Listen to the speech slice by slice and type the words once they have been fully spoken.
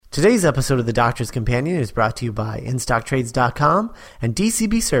Today's episode of The Doctor's Companion is brought to you by InStockTrades.com and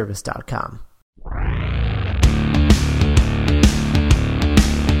DCBService.com.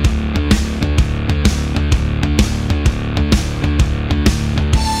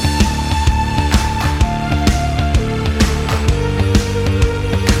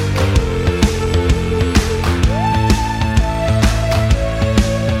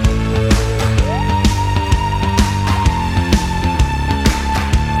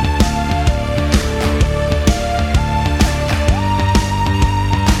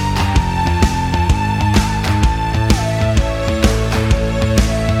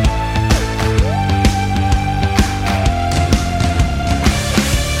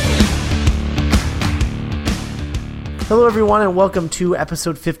 Hello, everyone, and welcome to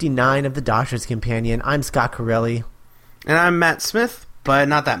episode 59 of The Doctor's Companion. I'm Scott Corelli. And I'm Matt Smith, but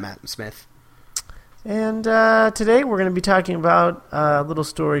not that Matt Smith. And today we're going to be talking about a little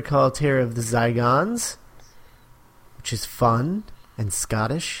story called Terror of the Zygons, which is fun, and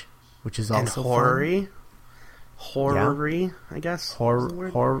Scottish, which is also horror-y. fun. Horror-y, I guess.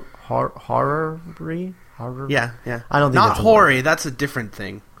 Horror-y? Yeah. I don't think not that's hoary. That's a different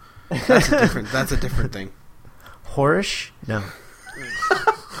thing. That's a different thing. Horrorish? No.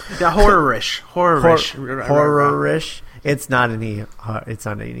 Yeah, horror-ish. Horror-ish. It's not any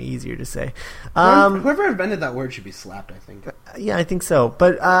easier to say. Whoever invented that word should be slapped, I think. Yeah, I think so.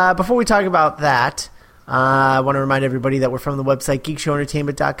 But before we talk about that, I want to remind everybody that we're from the website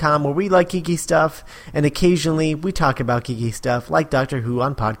geekshowentertainment.com, where we like geeky stuff, and occasionally we talk about geeky stuff, like Doctor Who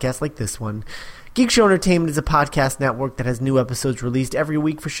on podcasts like this one. Geek Show Entertainment is a podcast network that has new episodes released every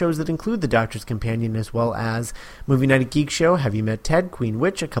week for shows that include The Doctor's Companion, as well as Movie Night at Geek Show, Have You Met Ted, Queen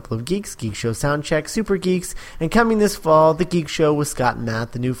Witch, A Couple of Geeks, Geek Show Soundcheck, Super Geeks, and coming this fall, The Geek Show with Scott and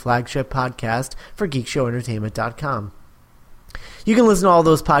Matt, the new flagship podcast for geekshowentertainment.com. You can listen to all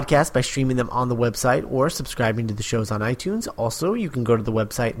those podcasts by streaming them on the website or subscribing to the shows on iTunes. Also, you can go to the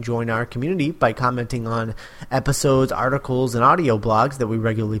website and join our community by commenting on episodes, articles, and audio blogs that we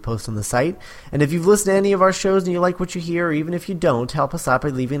regularly post on the site. And if you've listened to any of our shows and you like what you hear, or even if you don't, help us out by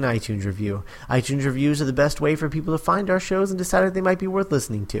leaving an iTunes review. iTunes reviews are the best way for people to find our shows and decide if they might be worth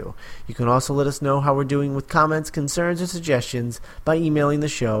listening to. You can also let us know how we're doing with comments, concerns, or suggestions by emailing the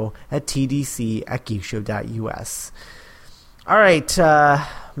show at tdc@geekshow.us. All right,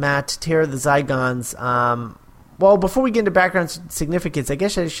 Matt, Terror of the Zygons. Well, before we get into background significance, I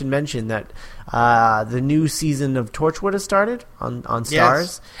guess I should mention that the new season of Torchwood has started on Starz.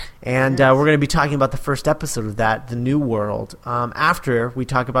 Yes. And we're going to be talking about the first episode of that, The New World, after we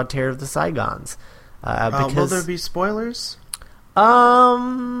talk about Terror of the Zygons. Will there be spoilers?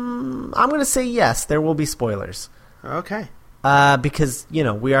 I'm going to say yes, there will be spoilers. Okay. Because,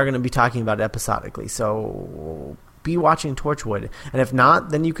 we are going to be talking about it episodically, so be watching Torchwood, and if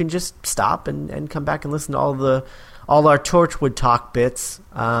not, then you can just stop and come back and listen to all our Torchwood talk bits,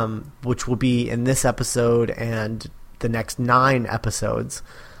 which will be in this episode and the next 9 episodes,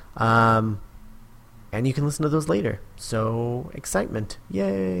 and you can listen to those later. So excitement,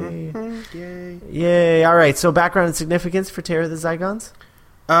 yay! Yay! All right, so background and significance for Terror of the Zygons.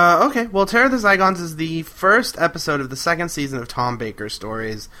 Okay, well, Terror of the Zygons is the first episode of the second season of Tom Baker's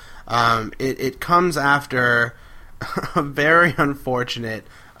stories. It comes after a very unfortunate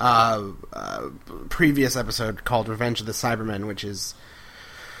previous episode called Revenge of the Cybermen, which is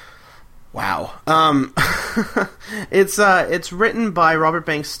wow. It's written by Robert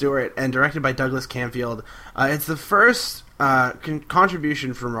Banks Stewart and directed by Douglas Camfield. It's the first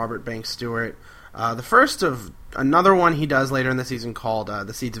contribution from Robert Banks Stewart. The first of another one he does later in the season called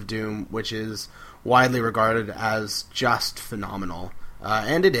The Seeds of Doom, which is widely regarded as just phenomenal.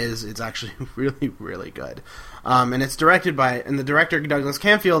 And it is. It's actually really, really good. And it's directed by, and the director, Douglas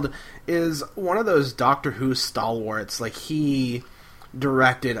Camfield, is one of those Doctor Who stalwarts. Like, he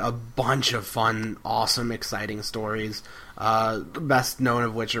directed a bunch of fun, awesome, exciting stories. Best known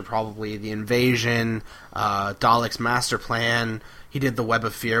of which are probably The Invasion, Dalek's Master Plan. He did The Web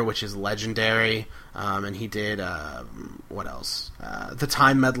of Fear, which is legendary. And he did, what else? The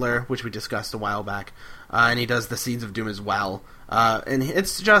Time Meddler, which we discussed a while back. And he does The Seeds of Doom as well. And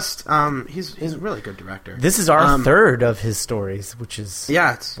it's just, he's a really good director. This is our third of his stories, which is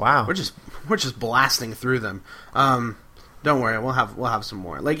wow. We're just blasting through them. Don't worry, we'll have some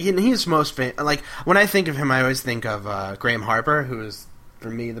more. Like he's most like when I think of him, I always think of Graham Harper, who is for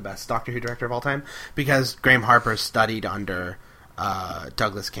me the best Doctor Who director of all time, because Graham Harper studied under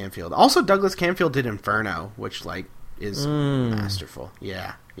Douglas Camfield. Also, Douglas Camfield did Inferno, which is masterful.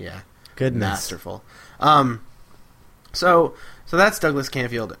 Yeah, goodness, masterful. So that's Douglas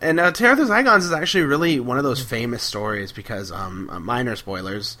Canfield. And Terror of the Zygons is actually really one of those famous stories because, minor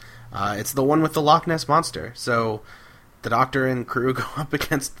spoilers, it's the one with the Loch Ness Monster. So the Doctor and crew go up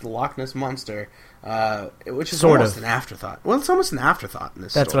against the Loch Ness Monster, which is almost an afterthought. Well, it's almost an afterthought in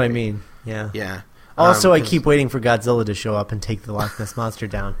this story. That's what I mean, yeah. Yeah. Also, I keep waiting for Godzilla to show up and take the Loch Ness Monster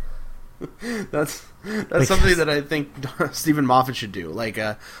down. That's something that I think Stephen Moffat should do, like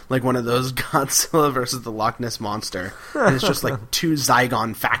one of those Godzilla versus the Loch Ness Monster, and it's just like two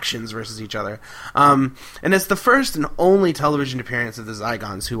Zygon factions versus each other. And it's the first and only television appearance of the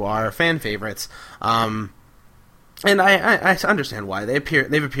Zygons, who are fan favorites. And I understand why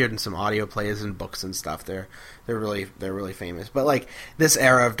they've appeared in some audio plays and books and stuff. They're really famous. But like this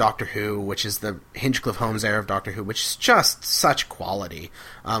era of Doctor Who, which is the Hinchcliffe Holmes era of Doctor Who, which is just such quality.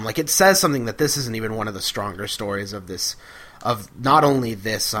 Like it says something that this isn't even one of the stronger stories of this, of not only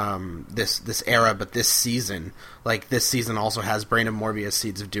this this era, but this season. Like this season also has Brain of Morbius,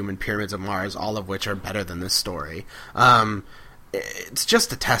 Seeds of Doom, and Pyramids of Mars, all of which are better than this story. It's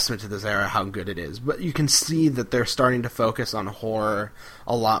just a testament to this era how good it is. But you can see that they're starting to focus on horror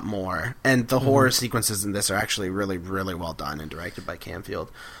a lot more. And the horror sequences in this are actually really, really well done and directed by Camfield.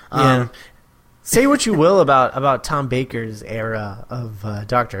 Yeah. Say what you will about Tom Baker's era of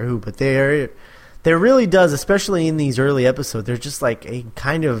Doctor Who, but there really does, especially in these early episodes, there's just like a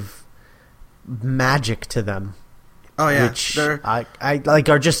kind of magic to them. Oh yeah, which I like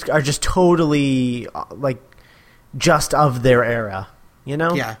are just totally like just of their era, you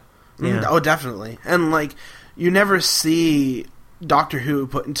know? Yeah. Oh, definitely. And like you never see Doctor Who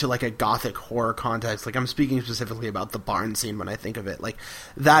put into like a gothic horror context. Like I'm speaking specifically about the barn scene when I think of it. Like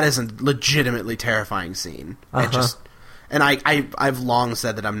that is a legitimately terrifying scene. And I've long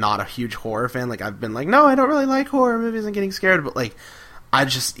said that I'm not a huge horror fan. Like I've been like, no, I don't really like horror movies and getting scared, but like I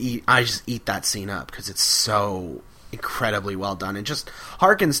just eat that scene up because it's so incredibly well done and just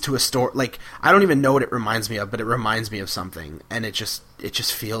harkens to a story. Like I don't even know what it reminds me of, but it reminds me of something, and it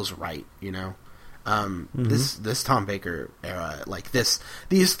just feels right, you know. This Tom Baker era, like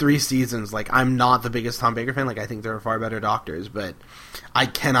these 3 seasons, like I'm not the biggest Tom Baker fan. Like I think there are far better Doctors, but I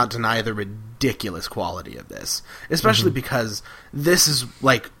cannot deny the ridiculous quality of this, especially because this is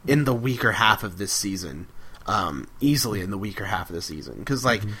like in the weaker half of this season. Easily in the weaker half of the season, because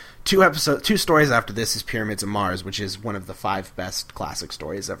like 2 stories after this is Pyramids of Mars, which is one of the 5 best classic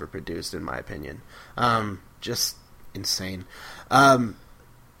stories ever produced, in my opinion. Just insane.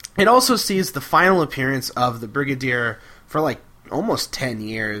 It also sees the final appearance of the Brigadier for like almost 10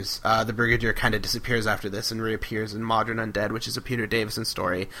 years. The Brigadier kind of disappears after this and reappears in Modern Undead, which is a Peter Davison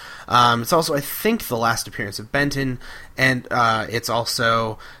story. It's also, I think, the last appearance of Benton, and it's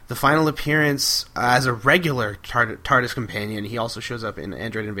also the final appearance as a regular TARDIS companion. He also shows up in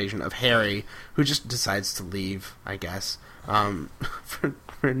Android Invasion of Harry, who just decides to leave, I guess, for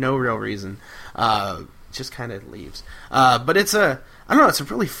no real reason. Just kind of leaves. But it's I don't know, it's a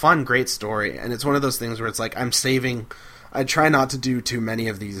really fun, great story, and it's one of those things where it's like I try not to do too many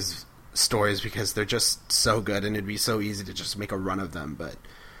of these stories because they're just so good and it'd be so easy to just make a run of them, but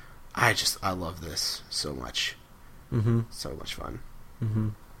I love this so much. So much fun.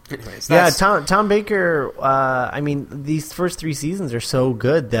 Anyways, Tom Baker, I mean, these first 3 seasons are so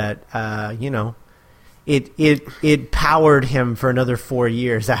good that, you know, it powered him for another 4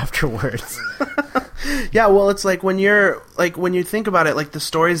 years afterwards. Yeah, well, it's like when you think about it, like the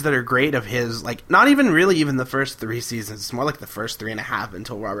stories that are great of his, like not even really even the first 3 seasons, it's more like the first 3.5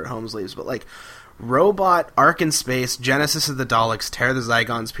 until Robert Holmes leaves, but like Robot, Ark in Space, Genesis of the Daleks, Terror of the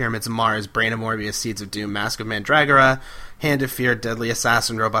Zygons, Pyramids of Mars, Brain of Morbius, Seeds of Doom, Mask of Mandragora, Hand of Fear, Deadly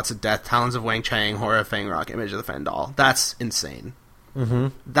Assassin, Robots of Death, Talons of Wang Chang, Horror of Fang Rock, Image of the Fendal. That's insane.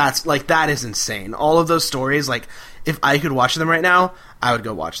 That is insane. All of those stories, like if I could watch them right now, I would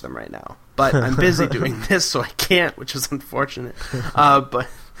go watch them right now. But I'm busy doing this, so I can't, which is unfortunate. But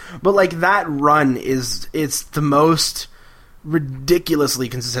like that run it's the most ridiculously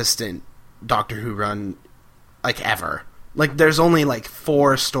consistent Doctor Who run like ever. Like there's only like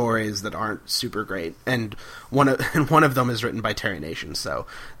 4 stories that aren't super great, and one of them is written by Terry Nation. So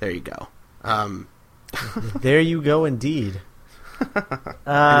there you go. There you go, indeed.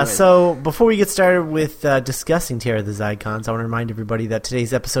 So before we get started with discussing Terror of the Zygons, I want to remind everybody that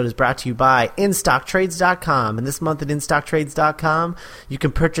today's episode is brought to you by InStockTrades.com. And this month at InStockTrades.com, you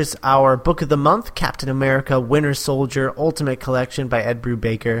can purchase our Book of the Month, Captain America, Winter Soldier, Ultimate Collection by Ed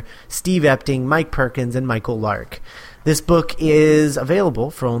Brubaker, Steve Epting, Mike Perkins, and Michael Lark. This book is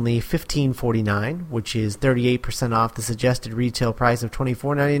available for only $15.49, which is 38% off the suggested retail price of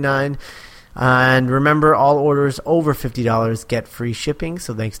 $24.99. And remember, all orders over $50 get free shipping,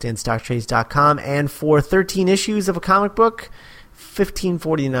 so thanks to InStockTrades.com. And for 13 issues of a comic book,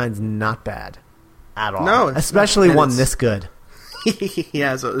 $15.49 is not bad at all. No. Especially one this good.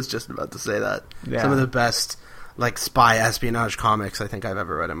 Yeah, so I was just about to say that. Yeah. Some of the best spy espionage comics I think I've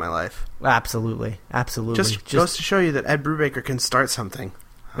ever read in my life. Absolutely. Just goes to show you that Ed Brubaker can start something.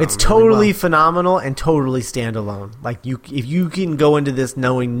 It's totally phenomenal and totally standalone. If you can go into this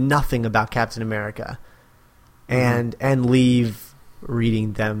knowing nothing about Captain America and leave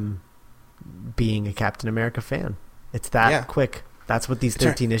reading them being a Captain America fan. It's that quick. That's what these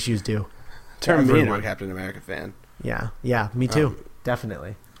 13 issues do. Turn me into a Captain America fan. Yeah, me too.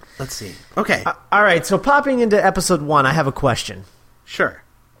 Definitely. Let's see. Okay. All right, so popping into episode 1, I have a question. Sure.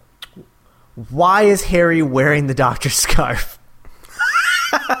 Why is Harry wearing the doctor's scarf?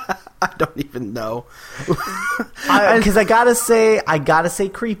 I don't even know. Because I gotta say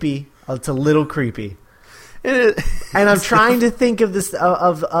creepy. It's a little creepy. And I'm trying to think of this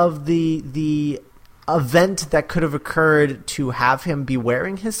of the event that could have occurred to have him be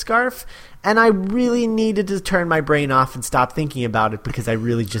wearing his scarf, and I really needed to turn my brain off and stop thinking about it because I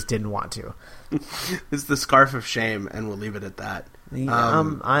really just didn't want to. It's the scarf of shame, and we'll leave it at that.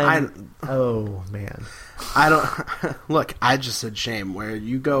 Oh man. I don't look. I just said shame. Where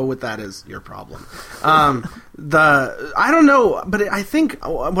you go with that is your problem. I don't know, but I think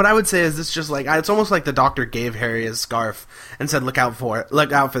what I would say is this: just it's almost like the doctor gave Harry his scarf and said, "Look out for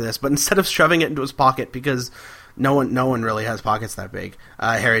this." But instead of shoving it into his pocket, because no one really has pockets that big,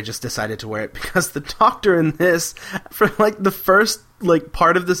 Harry just decided to wear it because the doctor in this, for the first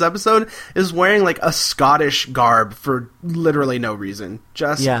part of this episode, is wearing a Scottish garb for literally no reason,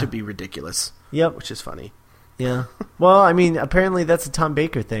 just to be ridiculous. Yep. Which is funny. Yeah. Well, I mean, apparently that's a Tom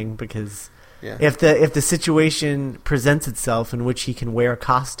Baker thing because if the situation presents itself in which he can wear a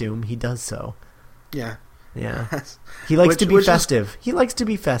costume, he does so. Yeah. Yeah. He likes to be festive. He likes to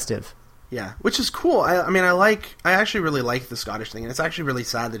be festive. Yeah, which is cool. I actually really like the Scottish thing, and it's actually really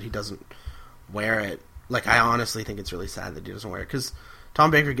sad that he doesn't wear it. I honestly think it's really sad that he doesn't wear it because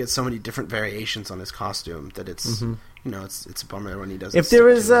Tom Baker gets so many different variations on his costume that it's it's a bummer when he doesn't. If there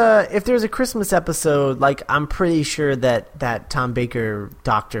was a Christmas episode, I'm pretty sure that Tom Baker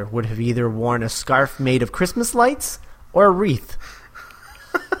doctor would have either worn a scarf made of Christmas lights or a wreath.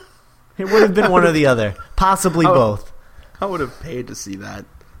 It would have been one or the other, possibly both. I would have paid to see that.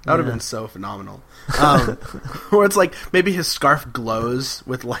 That would have been so phenomenal. Or it's maybe his scarf glows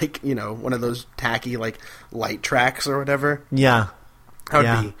with one of those tacky light tracks or whatever. Yeah.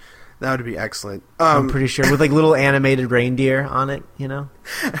 That would be excellent. I'm pretty sure with little animated reindeer on it, And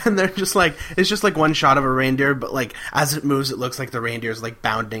they're just it's just one shot of a reindeer, but as it moves, it looks like the reindeer's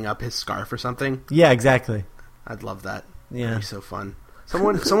bounding up his scarf or something. Yeah, exactly. I'd love that. Yeah, that'd be so fun.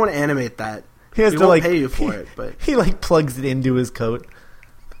 Someone animate that. He has we to won't pay you for it, but he plugs it into his coat.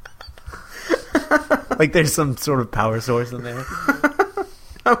 There's some sort of power source in there.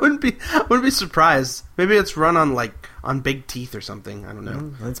 I wouldn't be surprised. Maybe it's run on big teeth or something. I don't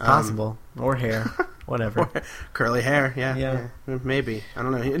know. That's possible. Or hair. Whatever. Or curly hair. Yeah. Maybe. I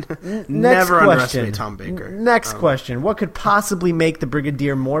don't know. Next Never question. underestimate Tom Baker. Next question. What could possibly make the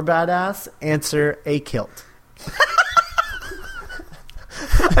Brigadier more badass? Answer: a kilt.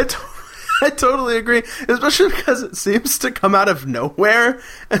 I totally agree, especially because it seems to come out of nowhere,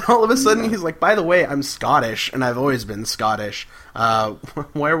 and all of a sudden he's by the way, I'm Scottish, and I've always been Scottish.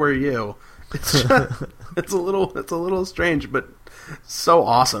 Where were you? It's a little strange, but so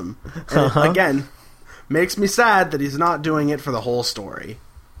awesome. And again, makes me sad that he's not doing it for the whole story,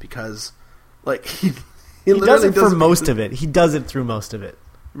 because he does it for most of it. He does it through most of it.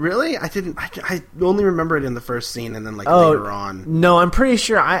 Really? I only remember it in the first scene, and then later on. No, I'm pretty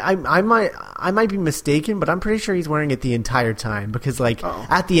sure. I might be mistaken, but I'm pretty sure he's wearing it the entire time because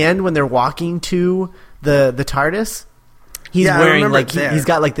at the end when they're walking to the TARDIS, he's wearing he's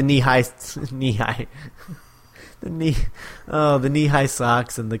got the knee high the knee high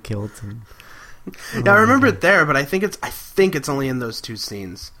socks and the kilt. I remember it there, but I think it's only in those two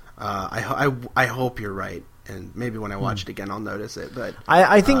scenes. I hope you're right. And maybe when I watch it again, I'll notice it. But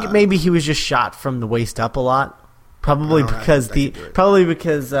I think maybe he was just shot from the waist up a lot. Probably because the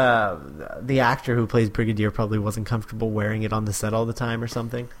actor who plays Brigadier probably wasn't comfortable wearing it on the set all the time or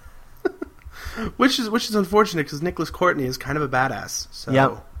something. which is unfortunate because Nicholas Courtney is kind of a badass.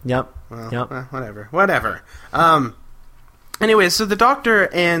 So Yep. Whatever. Anyway, so the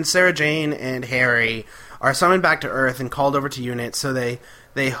Doctor and Sarah Jane and Harry are summoned back to Earth and called over to UNIT. So they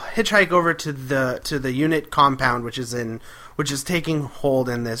hitchhike over to the UNIT compound, which is which is taking hold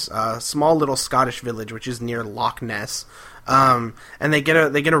in this small little Scottish village, which is near Loch Ness. And they get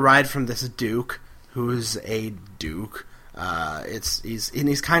a ride from this duke, who's a duke.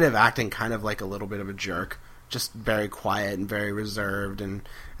 He's kind of acting kind of like a little bit of a jerk, just very quiet and very reserved and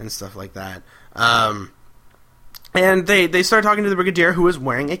stuff like that. And they start talking to the brigadier, who is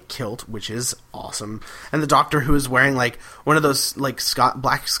wearing a kilt, which is awesome, and the doctor, who is wearing like one of those like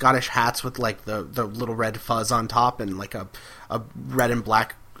black Scottish hats with like the little red fuzz on top and like a red and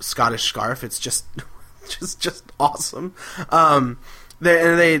black Scottish scarf. It's just awesome.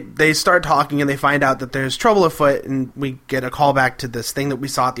 They start talking, and they find out that there's trouble afoot, and we get a callback to this thing that we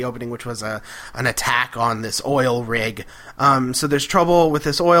saw at the opening, which was an attack on this oil rig. So there's trouble with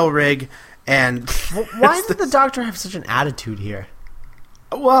this oil rig. And why did the doctor have such an attitude here?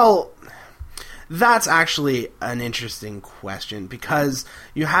 Well, that's actually an interesting question, because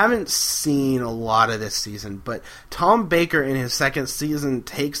you haven't seen a lot of this season, but Tom Baker in his second season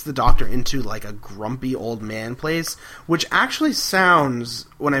takes the doctor into like a grumpy old man place, which actually sounds,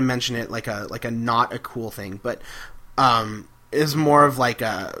 when I mention it, like a not a cool thing, but is more of like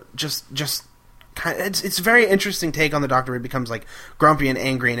a just it's a very interesting take on the Doctor, where he becomes like grumpy and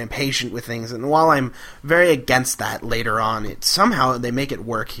angry and impatient with things. And while I'm very against that later on, somehow they make it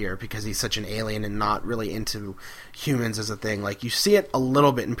work here, because he's such an alien and not really into humans as a thing. Like, you see it a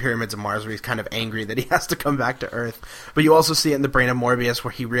little bit in Pyramids of Mars, where he's kind of angry that he has to come back to Earth, but you also see it in the Brain of Morbius,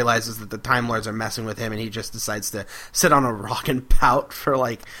 where he realizes that the Time Lords are messing with him, and he just decides to sit on a rock and pout for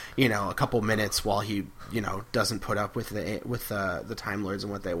like, a couple minutes while he doesn't put up with the Time Lords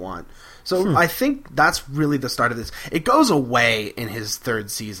and what they want. So I think that's really the start of this. It goes away in his third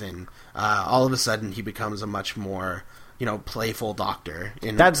season. All of a sudden, he becomes a much more playful Doctor.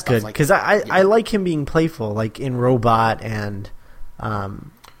 That's good, because I like him being playful, like in Robot and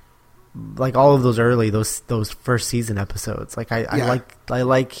like all of those early those first season episodes. Like I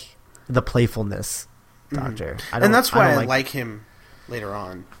like the playfulness Doctor, and that's why I like him later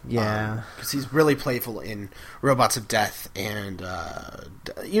on. Yeah. Because he's really playful in Robots of Death, and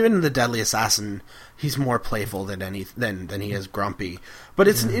even in The Deadly Assassin, he's more playful than he is grumpy. But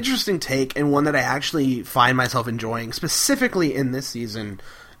it's an interesting take, and one that I actually find myself enjoying, specifically in this season,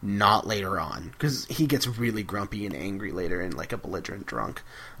 not later on. Because he gets really grumpy and angry later, and like a belligerent drunk.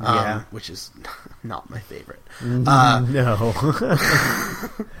 Which is not my favorite. No.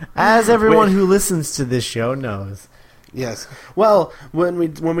 As everyone who listens to this show knows. Yes. Well, when we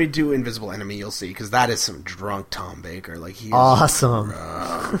do Invisible Enemy, you'll see, because that is some drunk Tom Baker. Like, he is awesome.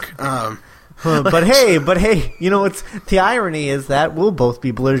 Drunk. But hey, what's the irony is that we'll both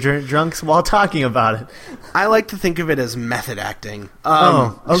be belligerent drunks while talking about it. I like to think of it as method acting.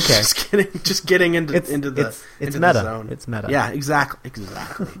 Okay. Just getting into the meta. zone. It's meta. Yeah, exactly.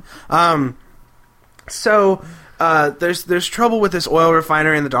 So there's trouble with this oil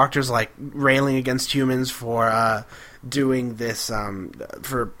refinery, and the Doctor's like railing against humans for doing this,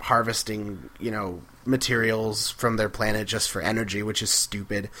 for harvesting, materials from their planet just for energy, which is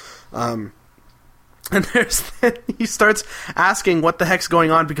stupid. And he starts asking what the heck's going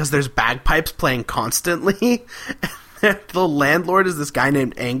on, because there's bagpipes playing constantly. The landlord is this guy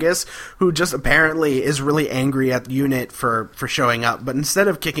named Angus, who just apparently is really angry at Unit for showing up, but instead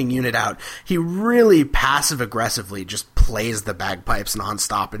of kicking Unit out, he really passive-aggressively just plays the bagpipes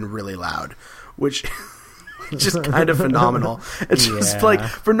nonstop and really loud, which is just kind of phenomenal. It's just like,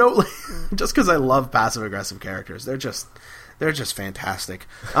 just because I love passive-aggressive characters. They're just fantastic.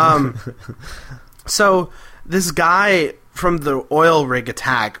 So this guy from the oil rig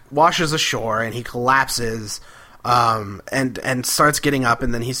attack washes ashore, and he collapses, and starts getting up,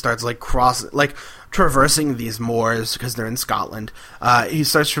 and then he starts traversing these moors, because they're in Scotland. He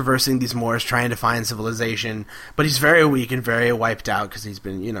starts traversing these moors, trying to find civilization, but he's very weak and very wiped out, because he's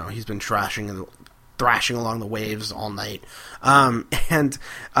been thrashing along the waves all night. And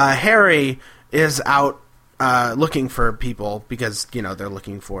Harry is out looking for people, because they're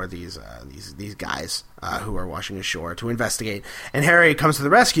looking for these guys who are washing ashore to investigate. And Harry comes to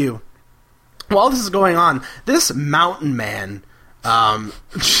the rescue. While this is going on, this mountain man,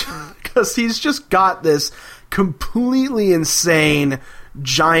 because he's just got this completely insane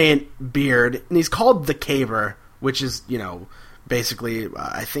giant beard, and he's called the Caber, which is basically,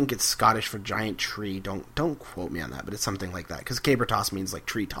 I think it's Scottish for giant tree. Don't quote me on that, but it's something like that, because caber toss means like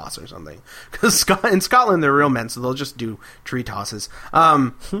tree toss or something. Because in Scotland they're real men, so they'll just do tree tosses.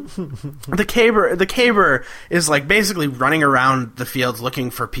 The caber is like basically running around the fields looking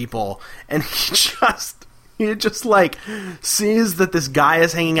for people, and he just like sees that this guy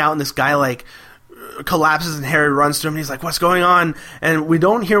is hanging out, and this guy like collapses and Harry runs to him and he's like, what's going on? And we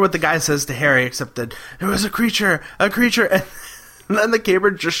don't hear what the guy says to Harry except that there was a creature, and then the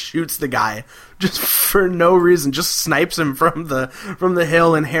caper just shoots the guy just for no reason, just snipes him from the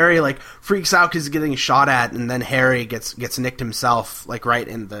hill, and Harry like freaks out because he's getting shot at, and then Harry gets nicked himself, like right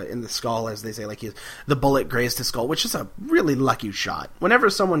in the skull, as they say, like the bullet grazed his skull, which is a really lucky shot. Whenever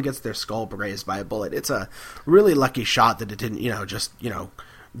someone gets their skull grazed by a bullet, it's a really lucky shot that it didn't just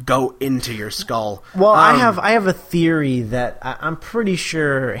go into your skull. Well, I have a theory that I'm pretty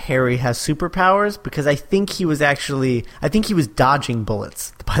sure Harry has superpowers, because I think he was dodging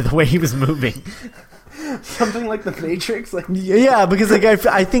bullets by the way he was moving. Something like the Matrix, like yeah, because like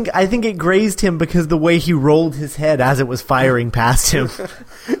I think it grazed him because the way he rolled his head as it was firing past him.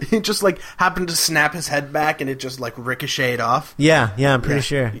 He just like happened to snap his head back and it just like ricocheted off. Yeah, I'm pretty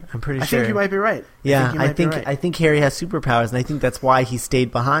sure. I think you might be right. I think Harry has superpowers, and I think that's why he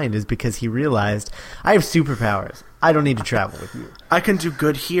stayed behind, is because he realized, I have superpowers. I don't need to travel with you. I can do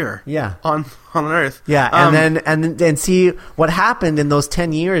good here. Yeah. On Earth. Yeah, and then see what happened in those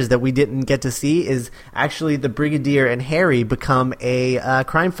 10 years that we didn't get to see is actually the Brigadier and Harry become a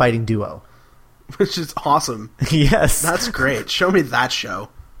crime fighting duo. Which is awesome. Yes. That's great. Show me that show.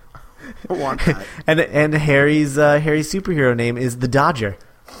 I want that. and Harry's superhero name is the Dodger.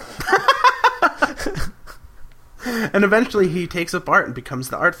 And eventually he takes up art and becomes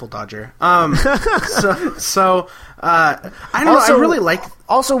the Artful Dodger. I don't know. I really like.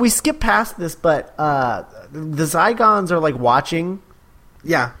 Also, we skip past this, but the Zygons are like watching,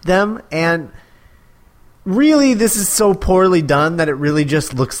 them, and really, this is so poorly done that it really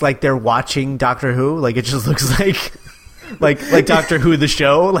just looks like they're watching Doctor Who. Like it just looks like Doctor Who the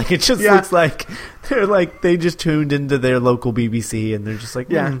show. Like it just looks like they just tuned into their local BBC and they're just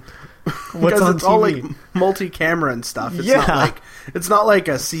like, what's on it's TV? all like multi-camera and stuff. It's not like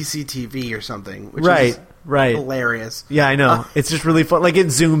a CCTV or something, which is hilarious. Yeah, I know. It's just really fun. Like it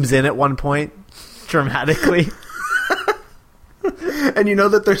zooms in at one point dramatically. And you know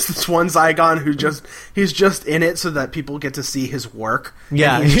that there's this one Zygon he's just in it so that people get to see his work.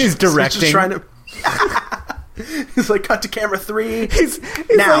 Yeah, he's directing. He's just trying to. He's like, cut to camera 3. He's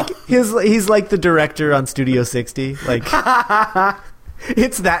now. Like, he's like the director on Studio 60. Like,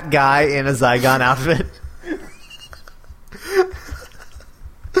 it's that guy in a Zygon outfit.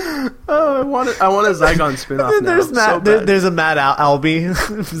 Oh, I want a Zygon spin-off now. There's a Matt Albee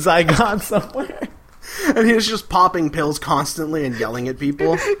Zygon somewhere. And he's just popping pills constantly and yelling at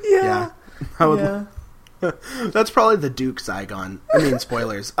people. Yeah. That's probably the Duke Zygon. I mean,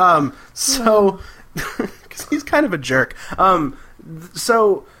 spoilers. Because he's kind of a jerk.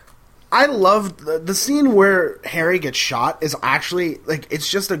 So I loved the scene where Harry gets shot is actually, like, it's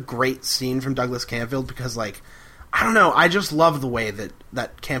just a great scene from Douglas Camfield because, like, I don't know, I just love the way that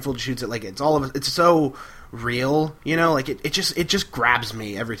Camfield shoots it. Like, it's so real, like, it just grabs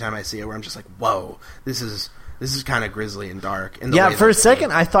me every time I see it, where I'm just like, whoa, this is kind of grisly and dark. And for a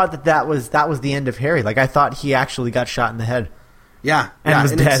second, I thought that was the end of Harry. Like, I thought he actually got shot in the head. Yeah. And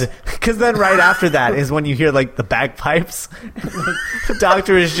was dead. Because then right after that is when you hear, like, the bagpipes. The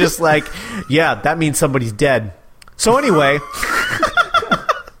doctor is just like, yeah, that means somebody's dead. So anyway.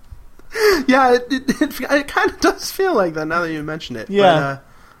 Yeah, it kind of does feel like that now that you mention it. Yeah.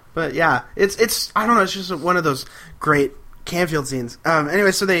 But yeah, it's I don't know, it's just one of those great Camfield scenes.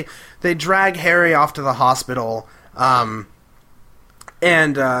 Anyway, so they drag Harry off to the hospital, and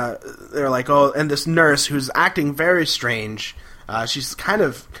they're like, oh, and this nurse who's acting very strange. She's kind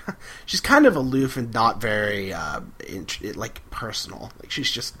of aloof and not very personal. Like,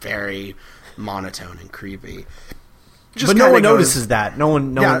 she's just very monotone and creepy. But no one notices that. No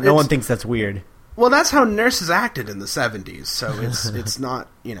one thinks that's weird. Well, that's how nurses acted in the 70s. So it's not,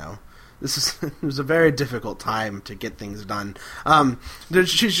 it was a very difficult time to get things done.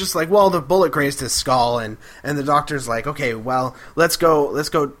 She's just like, well, the bullet grazed his skull, and the doctor's like, okay, well, let's go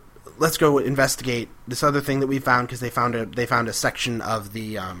investigate this other thing that we found, because they found a section of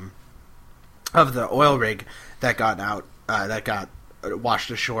the oil rig that got washed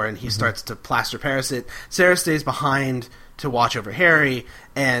ashore, and he starts to plaster Paris it. Sarah stays behind to watch over Harry,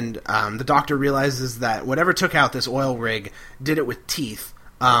 and the doctor realizes that whatever took out this oil rig did it with teeth.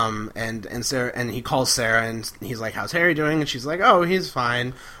 And Sarah, and he calls Sarah, and he's like, how's Harry doing? And she's like, oh, he's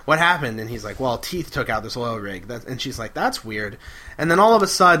fine. What happened? And he's like, well, teeth took out this oil rig. And she's like, that's weird. And then all of a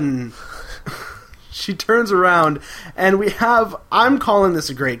sudden, she turns around, and I'm calling this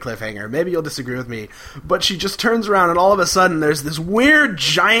a great cliffhanger. Maybe you'll disagree with me, but she just turns around, and all of a sudden, there's this weird,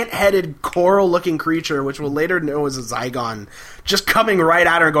 giant-headed, coral-looking creature, which we'll later know is a Zygon, just coming right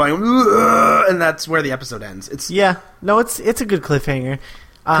at her, going, ugh, and that's where the episode ends. It's a good cliffhanger.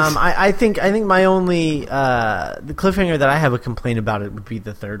 I think my only the cliffhanger that I have a complaint about it would be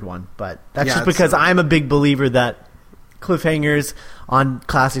the third one, but that's just because I'm a big believer that cliffhangers on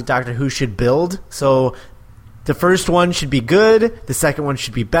classic Doctor Who should build. So the first one should be good, the second one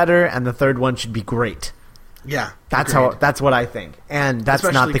should be better, and the third one should be great. Yeah, that's what I think, and that's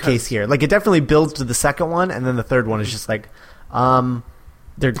Especially not the case here. Like, it definitely builds to the second one, and then the third one is just like,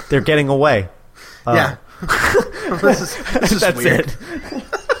 they're getting away. Yeah, this is that's weird. it.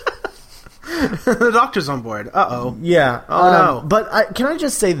 The Doctor's on board. Uh-oh. Yeah. Oh no. But can I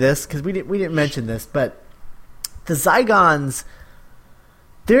just say this, because we didn't mention this, but the Zygons,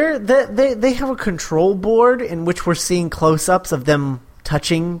 they have a control board in which we're seeing close-ups of them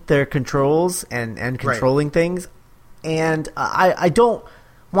touching their controls and controlling things, and I don't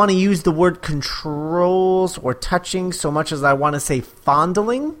want to use the word controls or touching so much as I want to say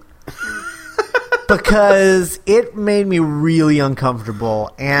fondling, because it made me really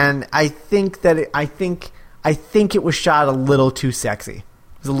uncomfortable, and I think that I think it was shot a little too sexy. It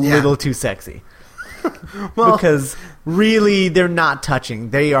was a little too sexy. Well, because really, they're not touching;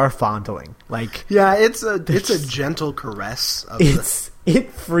 they are fondling. Like, yeah, it's a gentle caress.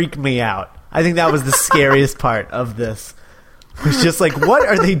 It freaked me out. I think that was the scariest part of this. It was just like, what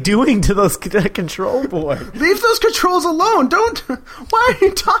are they doing to those control board? Leave those controls alone. Don't. Why are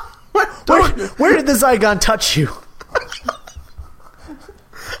you talking? Where did the Zygon touch you?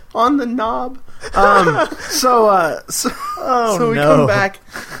 On the knob. So we come back.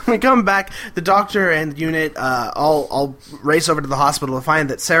 We come back. The Doctor and unit all race over to the hospital to find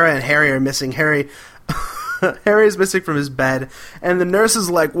that Sarah and Harry are missing. Harry is missing from his bed, and the nurse is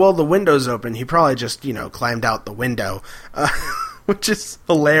like, "Well, the window's open. He probably just climbed out the window," which is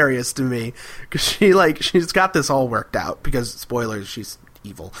hilarious to me because she's got this all worked out because spoilers, she's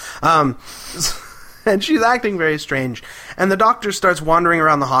evil. And she's acting very strange. And the Doctor starts wandering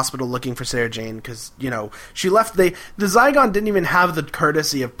around the hospital looking for Sarah Jane because, she left... The Zygon didn't even have the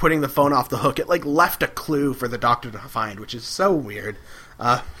courtesy of putting the phone off the hook. It, left a clue for the Doctor to find, which is so weird.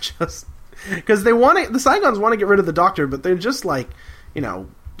 Just... Because the Zygons want to get rid of the Doctor, but they're just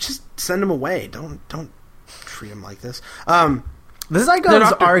just send him away. Don't treat him like this. The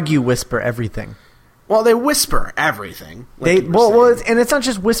Zygons argue, whisper everything. Well, they whisper everything. And it's not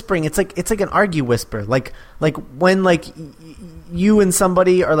just whispering. It's like an argue whisper. Like when you and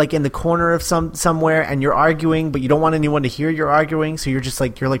somebody are in the corner of somewhere and you're arguing, but you don't want anyone to hear you're arguing, so you're just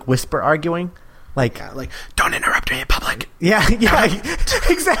you're whisper arguing. Don't interrupt me in public. Yeah,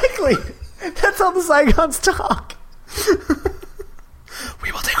 exactly. That's how the Zygons talk.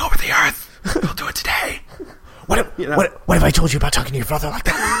 We will take over the Earth. We'll do it today. What have I told you about talking to your brother like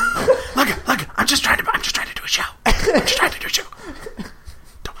that? Look! I'm just trying to do a show.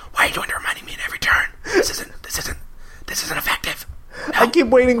 Why are you doing it reminding me in every turn? This isn't effective. No. I keep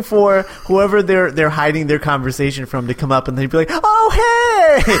waiting for whoever they're hiding their conversation from to come up, and they'd be like, "Oh,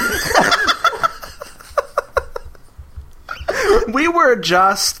 hey!" We were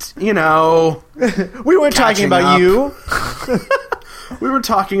just, we weren't talking about you. We were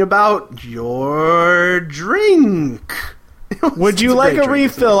talking about your drink. Would you like a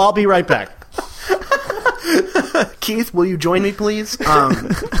refill? I'll be right back. Keith, will you join me, please? I'm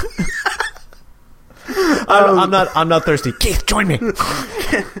not thirsty. Keith, join me.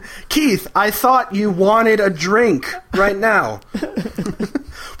 Keith, I thought you wanted a drink right now.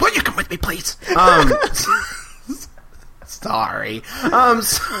 Will you come with me, please? Sorry.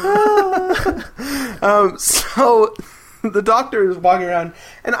 So the Doctor is walking around,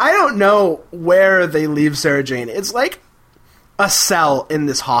 and I don't know where they leave Sarah Jane. It's like a cell in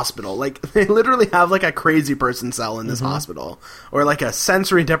this hospital. They literally have a crazy person cell in this hospital, or a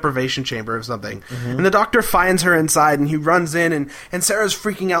sensory deprivation chamber or something. And the Doctor finds her inside, and he runs in, and Sarah's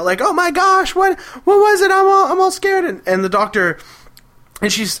freaking out, "Oh my gosh, what was it? I'm all scared." And the Doctor...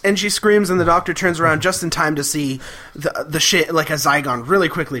 And she screams, and the Doctor turns around just in time to see the shit a Zygon really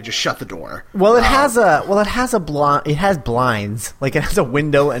quickly just shut the door. Well, it has blinds. It has a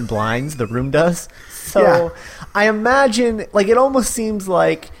window and blinds. The room does. So yeah. I imagine it almost seems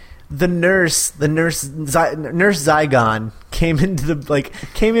like the nurse Zygon came into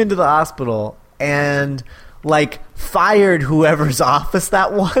the hospital and fired whoever's office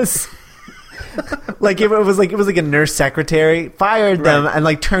that was. It was like a nurse secretary, fired them,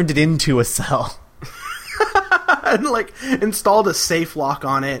 and turned it into a cell. And installed a safe lock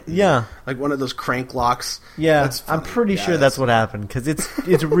on it. Yeah. One of those crank locks. Yeah. I'm pretty sure that's what happened, because it's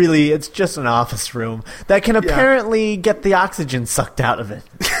just an office room that can apparently get the oxygen sucked out of it.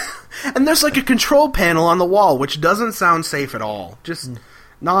 And there's a control panel on the wall, which doesn't sound safe at all. Just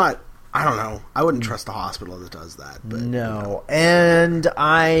not I don't know. I wouldn't trust a hospital that does that. But, no. And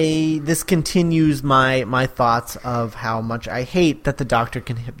this continues my thoughts of how much I hate that the doctor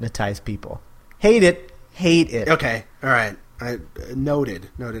can hypnotize people. Hate it. Okay. All right. Noted.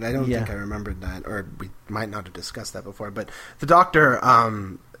 I don't think I remembered that, or we might not have discussed that before. But the doctor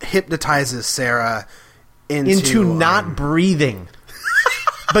hypnotizes Sarah into not breathing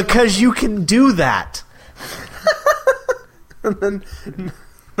because you can do that. And then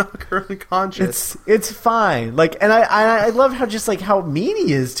knock her unconscious. It's fine. Like, and I love how just like how mean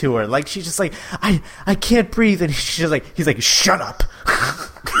he is to her. Like, she's just like, I can't breathe, and he's like, shut up.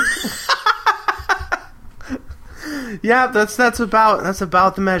 Yeah, that's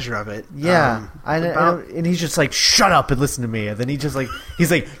about the measure of it. Yeah, and he's just like, shut up and listen to me. And then he's like,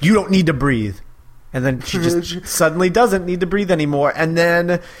 you don't need to breathe. And then she just suddenly doesn't need to breathe anymore. And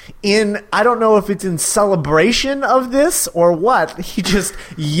then I don't know if it's in celebration of this or what, he just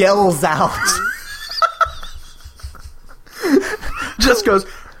yells out. Just goes,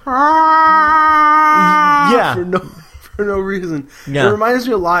 yeah. For no reason. Yeah. It reminds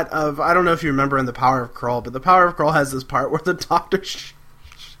me a lot of, I don't know if you remember in The Power of Kroll, but The Power of Kroll has this part where the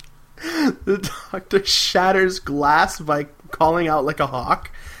doctor shatters glass by calling out like a hawk.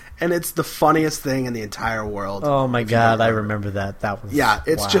 And it's the funniest thing in the entire world. Oh my god, I remember that. That was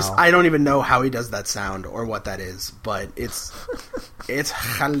just I don't even know how he does that sound or what that is, but it's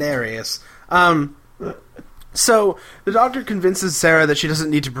hilarious. So the doctor convinces Sarah that she doesn't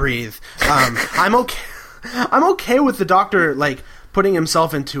need to breathe. I'm okay with the doctor like putting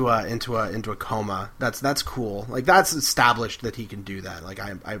himself into a coma. That's cool. Like that's established that he can do that. Like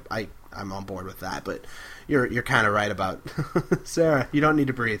I'm on board with that, but you're kind of right about Sarah. You don't need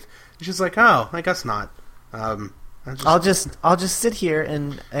to breathe. She's like, oh, I guess not. I'll just sit here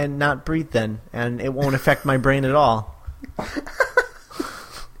and not breathe then, and it won't affect my brain at all.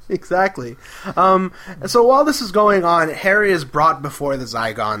 Exactly. So while this is going on, Harry is brought before the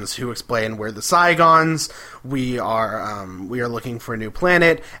Zygons, who explain we're the Zygons. We are looking for a new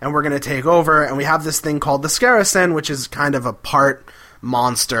planet, and we're going to take over. And we have this thing called the Scaracen, which is kind of a part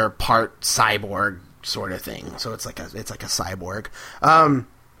monster, part cyborg sort of thing. So it's like a cyborg. And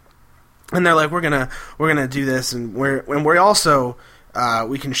they're like, we're gonna do this, and we also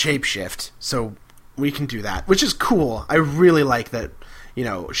we can shapeshift, so we can do that, which is cool. I really like that,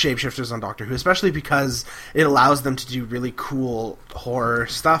 shapeshifters on Doctor Who, especially because it allows them to do really cool horror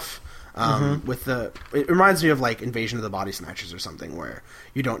stuff. It reminds me of like Invasion of the Body Snatchers or something, where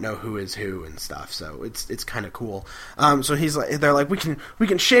you don't know who is who and stuff. So it's kind of cool. So they're like, we can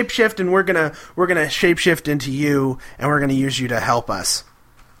shapeshift, and we're gonna shapeshift into you, and we're gonna use you to help us.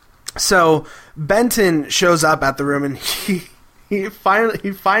 So Benton shows up at the room, and he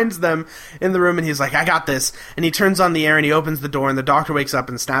finds them in the room, and he's like, I got this. And he turns on the air, and he opens the door, and the doctor wakes up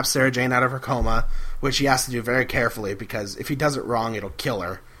and snaps Sarah Jane out of her coma, which he has to do very carefully, because if he does it wrong, it'll kill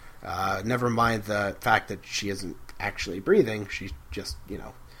her. Never mind the fact that she isn't actually breathing. She's just, he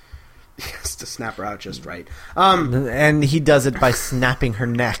has to snap her out just right. And he does it by snapping her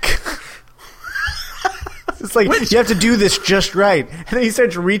neck. It's like, you have to do this just right. And then he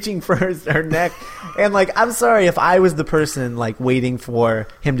starts reaching for her neck. And, like, I'm sorry if I was the person, like, waiting for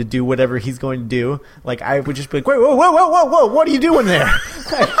him to do whatever he's going to do. Like, I would just be like, wait, whoa, what are you doing there?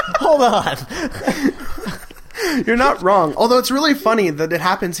 Like, hold on. You're not wrong. Although it's really funny that it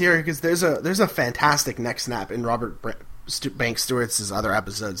happens here, because there's a fantastic neck snap in Robert Banks Stewart's other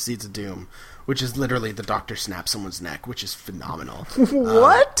episode, Seeds of Doom, which is literally the doctor snaps someone's neck, which is phenomenal.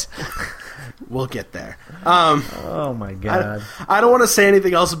 What? We'll get there. Oh my god! I don't want to say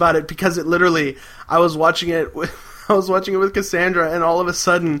anything else about it, because it literally, I was watching it with Cassandra, and all of a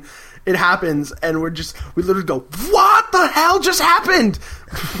sudden it happens, and we literally go, what the hell just happened?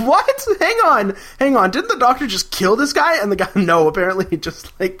 What? Hang on. Didn't the doctor just kill this guy? And the guy, no, apparently he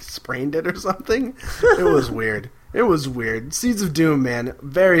just like sprained it or something. It was weird. Seeds of Doom, man.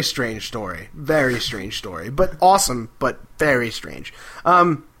 Very strange story. But awesome, but very strange.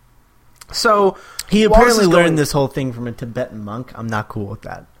 So he apparently learned this whole thing from a Tibetan monk. I'm not cool with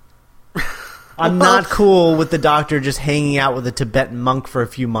that. I'm not cool with the doctor just hanging out with a Tibetan monk for a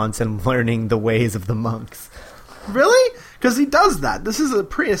few months and learning the ways of the monks. Really? Because he does that. This is a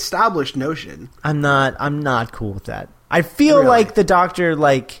pre-established notion. I'm not cool with that. I feel like the doctor,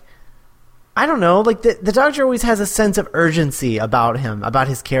 like, I don't know, like the doctor always has a sense of urgency about him, about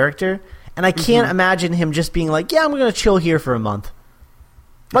his character, and I can't imagine him just being like, yeah, I'm going to chill here for a month.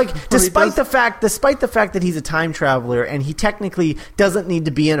 Like, despite the fact that he's a time traveler and he technically doesn't need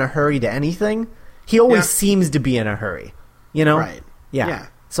to be in a hurry to anything, he always seems to be in a hurry, Right. Yeah.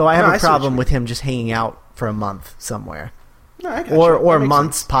 So I have a problem with him just hanging out for a month somewhere. No, I got or you. That makes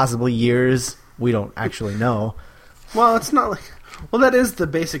months, sense. possibly years. We don't actually know. Well, it's not like... Well, that is the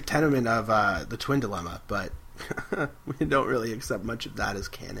basic tenement of the twin dilemma, but we don't really accept much of that as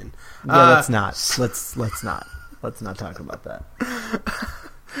canon. Yeah, let's not. Let's not. Let's not talk about that.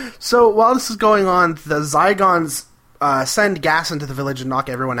 So while this is going on, the Zygons send gas into the village and knock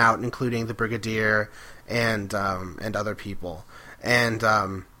everyone out, including the Brigadier and other people. And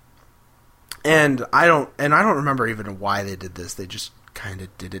I don't remember even why they did this. They just kind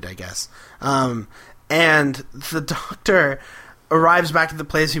of did it, I guess. And the Doctor arrives back to the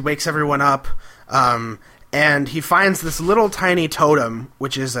place. He wakes everyone up, and he finds this little tiny totem,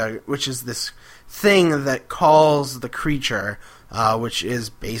 which is this thing that calls the creature, which is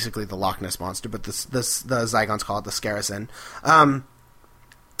basically the Loch Ness monster, but the Zygons call it the Scaracin.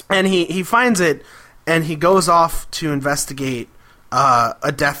 And he finds it, and he goes off to investigate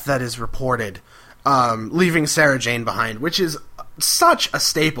a death that is reported, leaving Sarah Jane behind, which is such a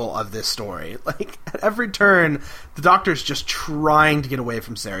staple of this story. Like, at every turn, the Doctor's just trying to get away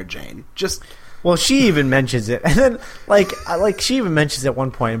from Sarah Jane. Well, she even mentions it, and then she even mentions at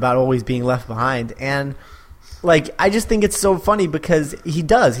one point about always being left behind, and I just think it's so funny because he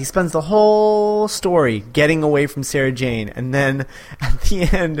spends the whole story getting away from Sarah Jane, and then at the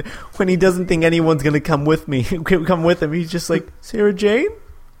end, when he doesn't think anyone's going to come with him, he's just like, Sarah Jane,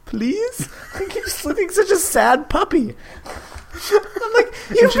 please? Like, he's just looking such a sad puppy. I'm like,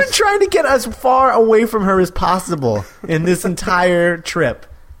 you've been trying to get as far away from her as possible in this entire trip.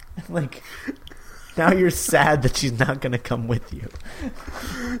 Like, now you're sad that she's not going to come with you.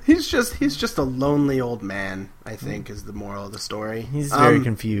 He's just a lonely old man, I think, is the moral of the story. He's very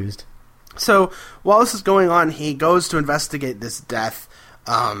confused. So while this is going on, he goes to investigate this death,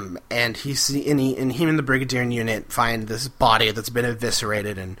 and he and the Brigadier unit find this body that's been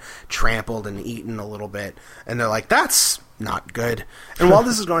eviscerated and trampled and eaten a little bit, and they're like, that's not good. And while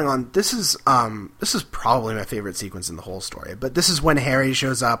this is going on, this is probably my favorite sequence in the whole story. But this is when Harry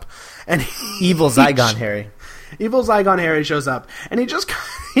shows up, and Evil Zygon Harry. Evil Zygon Harry shows up, and he just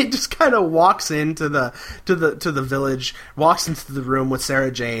kind of walks into the village, walks into the room with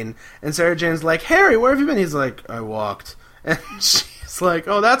Sarah Jane, and Sarah Jane's like, Harry, where have you been? He's like, I walked, and she's like,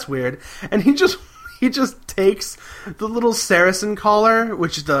 oh, that's weird, and he just takes the little Saracen collar,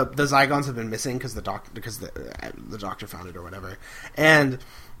 which the Zygons have been missing because the Doctor found it or whatever, and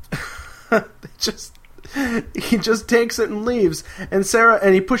he just takes it and leaves, and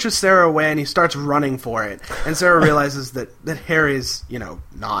he pushes Sarah away, and he starts running for it, and Sarah realizes that Harry's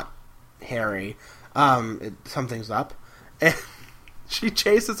not Harry, something's up, and she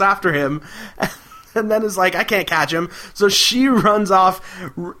chases after him. And then is like, I can't catch him. So she runs off,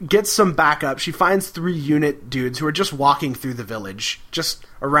 gets some backup. She finds 3 unit dudes who are just walking through the village, just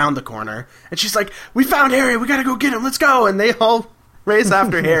around the corner. And she's like, we found Harry. We got to go get him. Let's go. And they all race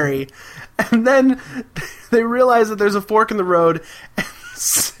after Harry. And then they realize that there's a fork in the road. And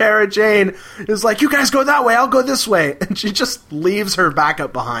Sarah Jane is like, you guys go that way. I'll go this way. And she just leaves her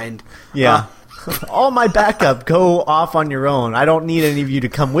backup behind. Yeah. All my backup, go off on your own. I don't need any of you to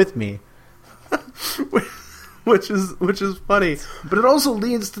come with me. which is funny, but it also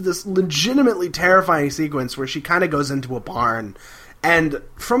leads to this legitimately terrifying sequence where she kind of goes into a barn, and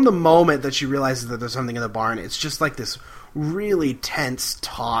from the moment that she realizes that there's something in the barn, it's just like this really tense,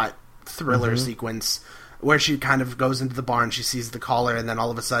 taut thriller sequence where she kind of goes into the barn, she sees the collar, and then all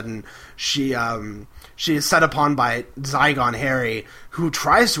of a sudden she is set upon by Zygon Harry, who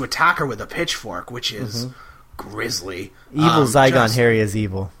tries to attack her with a pitchfork, which is grisly. Evil Zygon Harry is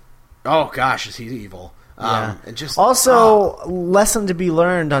evil. Oh gosh, is he evil? Yeah. And just lesson to be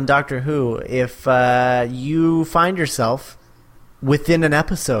learned on Doctor Who: if you find yourself within an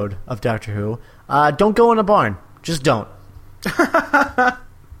episode of Doctor Who, don't go in a barn. Just don't,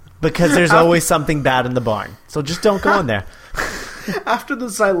 because there's always something bad in the barn. So just don't go in there. After the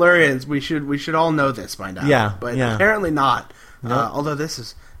Silurians, we should all know this by now. Yeah, but yeah. Apparently not. Nope. Although this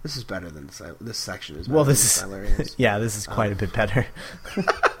is better than this section is. Better Well, than this the is Silurians. yeah, this is quite a bit better.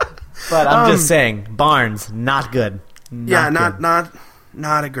 But I'm just saying, barns not good. Not good.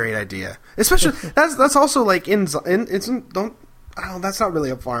 Not a great idea. Especially that's also like that's not really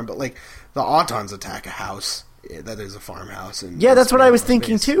a farm, but like the Autons attack a house that is a farmhouse. And yeah, that's what I was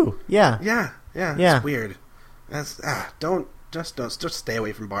thinking too. Yeah. It's weird. Don't stay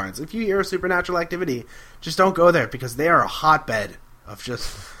away from barns. If you hear supernatural activity, just don't go there because they are a hotbed of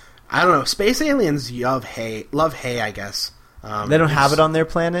just I don't know. Space aliens love hay, I guess. They don't have it on their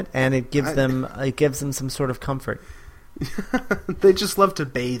planet, and it gives them some sort of comfort. They just love to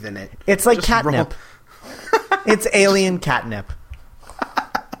bathe in it. It's like catnip. It's alien catnip.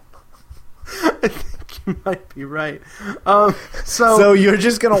 I think might be right. So you're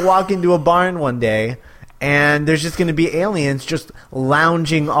just gonna walk into a barn one day, and there's just gonna be aliens just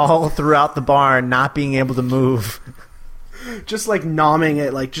lounging all throughout the barn, not being able to move, just like nomming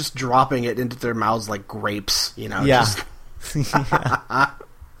it, like just dropping it into their mouths like grapes. You know? Yeah.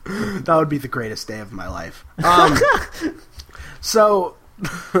 That would be the greatest day of my life. So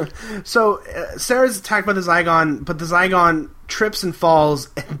Sarah's attacked by the Zygon, but the Zygon trips and falls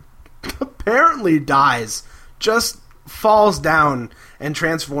and apparently dies. Just falls down and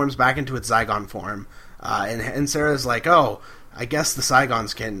transforms back into its Zygon form. And Sarah's like, "Oh, I guess the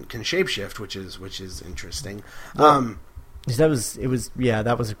Zygons can shapeshift," which is interesting.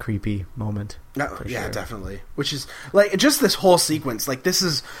 That was a creepy moment. Yeah, definitely. Which is like just this whole sequence. Like this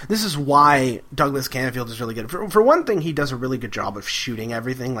is why Douglas Canfield is really good. For one thing, he does a really good job of shooting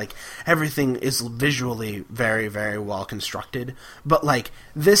everything. Like everything is visually very, very well constructed. But like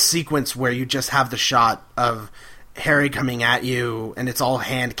this sequence where you just have the shot of Harry coming at you and it's all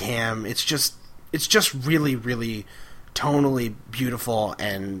hand cam. It's just really, really tonally beautiful,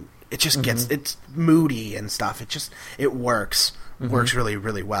 and it just gets it's moody and stuff. It works really,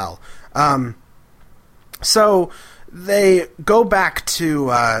 really well. So they go back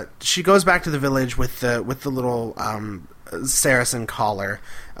to she goes back to the village with the little Saracen collar.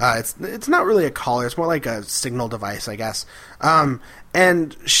 It's not really a collar; it's more like a signal device, I guess.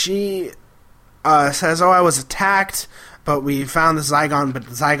 And she says, "Oh, I was attacked, but we found the Zygon, but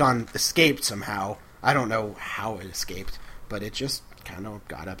the Zygon escaped somehow. I don't know how it escaped, but it just kind of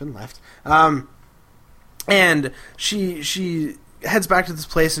got up and left." And she heads back to this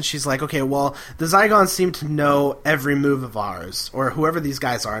place, and she's like, "Okay, well, the Zygons seem to know every move of ours, or whoever these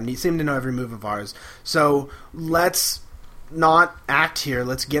guys are, and they seem to know every move of ours. So let's not act here.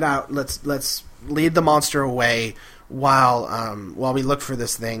 Let's get out. Let's lead the monster away while we look for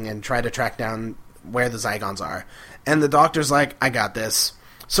this thing and try to track down where the Zygons are." And the doctor's like, "I got this."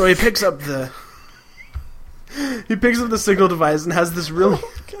 So he picks up the signal device and has this really.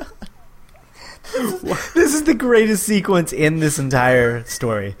 Oh God. This is the greatest sequence in this entire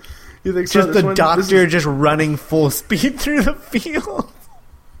story. You think so? Just the doctor just running full speed through the field.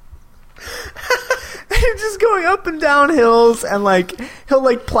 And just going up and down hills, and like he'll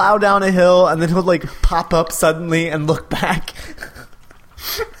like plow down a hill, and then he'll like pop up suddenly and look back.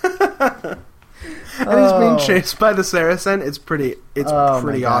 And he's being chased by the Saracen. It's pretty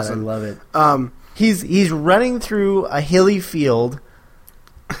God, awesome. I love it. He's running through a hilly field,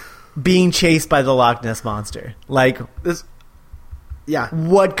 being chased by the Loch Ness monster. Like this, yeah.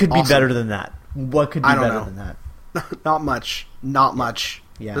 What could be Awesome. better than that? What could be better know. than that? Not much. Not much.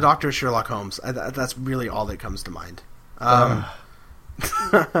 Yeah. The Doctor is Sherlock Holmes. That's really all that comes to mind. You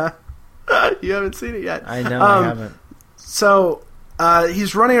haven't seen it yet. I know I haven't. So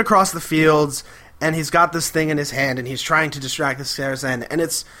he's running across the fields, and he's got this thing in his hand, and he's trying to distract the Saracen, and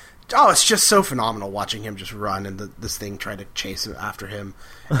it's just so phenomenal watching him just run and this thing try to chase after him.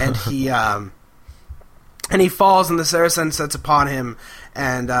 And he falls, and the Saracen sets upon him,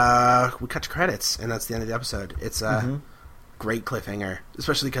 and we cut to credits, and that's the end of the episode. It's a great cliffhanger,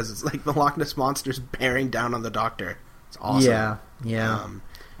 especially because it's like the Loch Ness monster's bearing down on the Doctor. It's awesome. Yeah.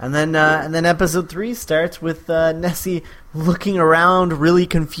 And then episode 3 starts with Nessie looking around really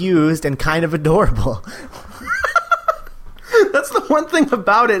confused and kind of adorable. That's the one thing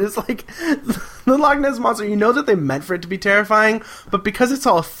about it. It's like the Loch Ness monster, you know that they meant for it to be terrifying, but because it's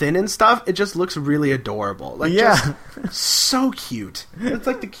all thin and stuff, it just looks really adorable. Like, just so cute. It's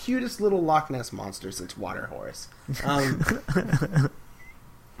like the cutest little Loch Ness monster since Water Horse.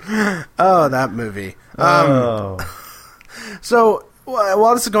 Oh, that movie. So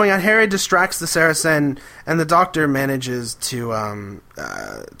while this is going on, Harry distracts the Saracen, and the Doctor manages to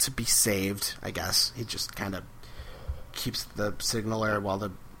be saved, I guess. He just kind of keeps the signaler while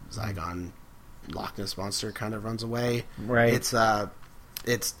the Zygon Loch Ness monster kind of runs away. Right.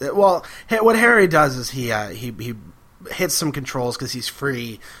 What Harry does is he hits some controls because he's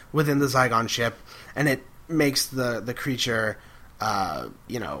free within the Zygon ship, and it makes the creature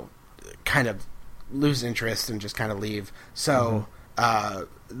kind of lose interest and just kind of leave. So the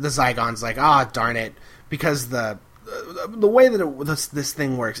Zygon's like, darn it, because the way that this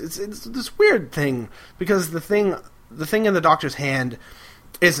thing works, it's this weird thing, because the thing in the Doctor's hand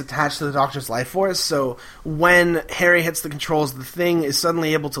is attached to the Doctor's life force, so when Harry hits the controls, the thing is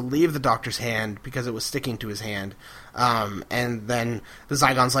suddenly able to leave the Doctor's hand because it was sticking to his hand, and then the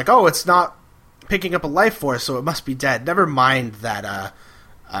Zygon's like, oh, it's not picking up a life force, so it must be dead. Never mind that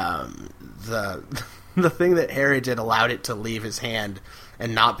the thing that Harry did allowed it to leave his hand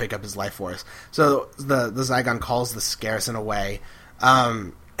and not pick up his life force. So the Zygon calls the Saracen away,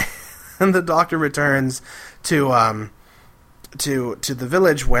 and the Doctor returns to the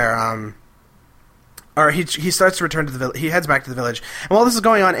village where or he starts to return to the village. He heads back to the village, and while this is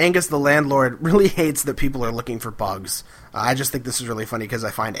going on, Angus, the landlord, really hates that people are looking for bugs. I just think this is really funny because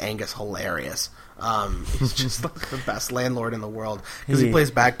I find Angus hilarious. He's just like the best landlord in the world because he plays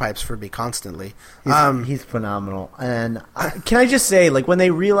bagpipes for me constantly. He's phenomenal. And can I just say, like, when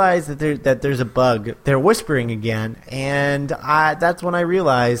they realize that there's a bug, they're whispering again, and that's when I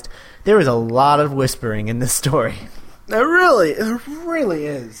realized there was a lot of whispering in this story. It really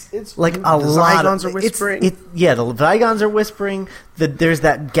is. It's like a lot. Zygons are whispering. The Zygons are whispering. There's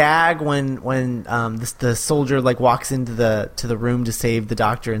that gag when the soldier like walks into the room to save the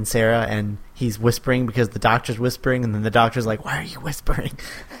Doctor and Sarah, and he's whispering because the Doctor's whispering, and then the Doctor's like, "Why are you whispering?"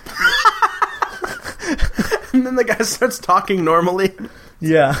 And then the guy starts talking normally.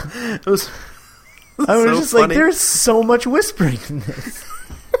 Yeah, it was I was so just funny. Like, there's so much whispering in this.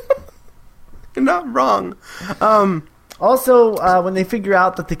 You're not wrong. Also, when they figure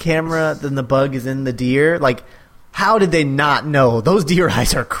out that the camera, then the bug is in the deer, like, how did they not know? Those deer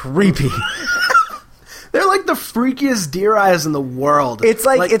eyes are creepy. They're like the freakiest deer eyes in the world. It's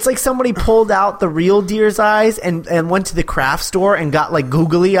like somebody pulled out the real deer's eyes and went to the craft store and got like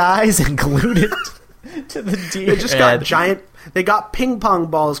googly eyes and glued it to the deer. They just got giant. They got ping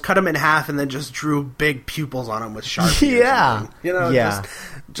pong balls, cut them in half, and then just drew big pupils on them with Sharpie. Yeah, you know, yeah.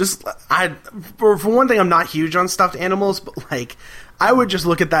 For one thing, I'm not huge on stuffed animals, but like, I would just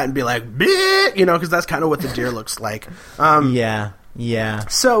look at that and be like, bleh, you know, because that's kind of what the deer looks like. Yeah.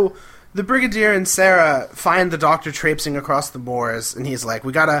 So the Brigadier and Sarah find the Doctor traipsing across the moors, and he's like,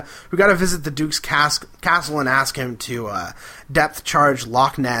 "We gotta visit the Duke's castle and ask him to depth charge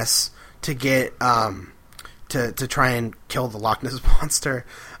Loch Ness to get to try and kill the Loch Ness monster."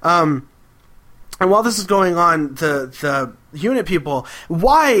 And while this is going on, the unit people,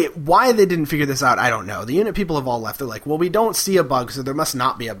 why they didn't figure this out, I don't know. The unit people have all left. They're like, well, we don't see a bug, so there must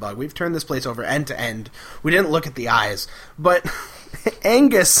not be a bug. We've turned this place over end to end. We didn't look at the eyes. But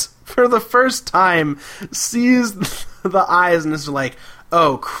Angus, for the first time, sees the eyes and is like,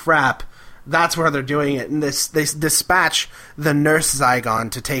 oh, crap. That's where they're doing it. And they dispatch the nurse Zygon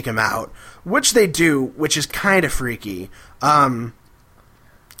to take him out, which they do, which is kind of freaky.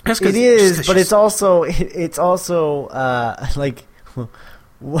 It is, but it's also like,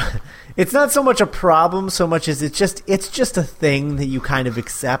 it's not so much a problem so much as it's just a thing that you kind of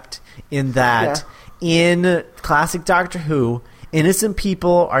accept, in that in classic Doctor Who, innocent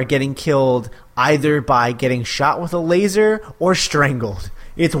people are getting killed either by getting shot with a laser or strangled.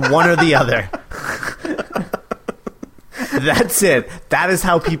 It's one or the other. That's it. That is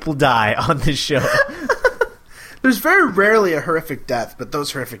how people die on this show. There's very rarely a horrific death, but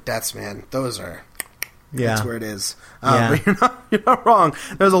those horrific deaths, man, those are... Yeah. That's where it is. But you're not wrong.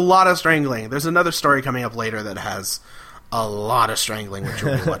 There's a lot of strangling. There's another story coming up later that has a lot of strangling, which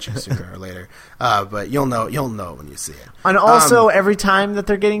you'll be watching sooner or later. But you'll know when you see it. And also, every time that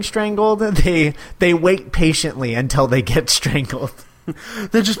they're getting strangled, they wait patiently until they get strangled.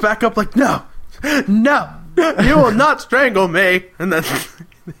 They just back up like, no, you will not strangle me. And then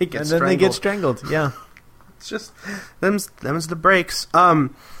they get strangled. Yeah. It's just them's the breaks.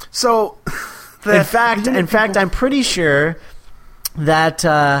 So in fact, I'm pretty sure that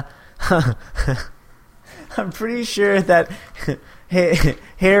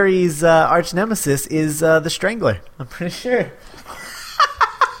Harry's arch nemesis is the Strangler. I'm pretty sure.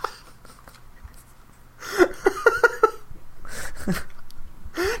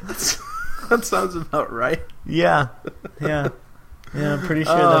 That sounds about right. Yeah. I'm pretty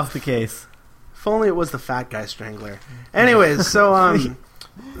sure that's the case. If only it was the fat guy Strangler. Anyways, so that's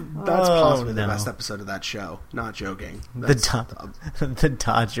possibly the best episode of that show. Not joking. The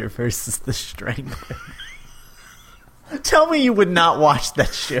Dodger versus the Strangler. Tell me you would not watch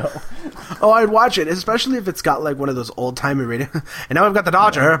that show. Oh, I'd watch it, especially if it's got like one of those old timey radio. And now we've got the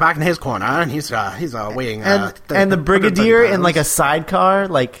Dodger back in his corner, and he's waiting. And the Brigadier in like a sidecar,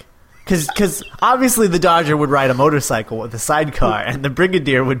 like. Because obviously the Dodger would ride a motorcycle with a sidecar, and the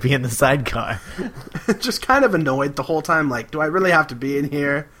Brigadier would be in the sidecar. Just kind of annoyed the whole time, like, do I really have to be in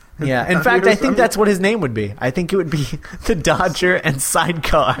here? Yeah, in fact, I think that's what his name would be. I think it would be the Dodger and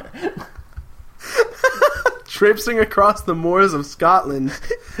Sidecar. Traipsing across the moors of Scotland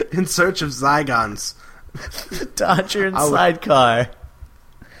in search of Zygons. The Dodger and Sidecar.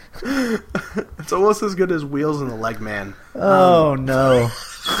 It's almost as good as Wheels and the Leg Man. Oh, no.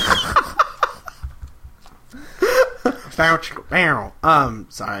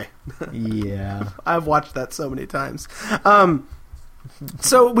 Sorry. Yeah. I've watched that so many times.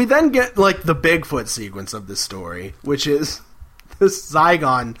 So we then get like the Bigfoot sequence of this story, which is this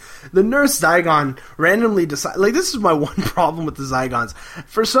Zygon, the nurse Zygon, randomly decide. Like, this is my one problem with the Zygons.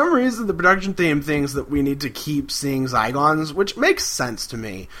 For some reason, the production team thinks that we need to keep seeing Zygons, which makes sense to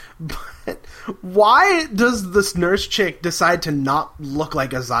me. But why does this nurse chick decide to not look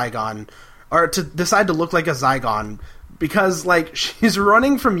like a Zygon, or to decide to look like a Zygon? Because, like, she's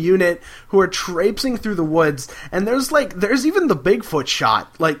running from UNIT who are traipsing through the woods, and there's even the Bigfoot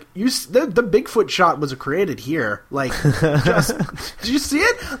shot. Like, the Bigfoot shot was created here. Like, just, did you see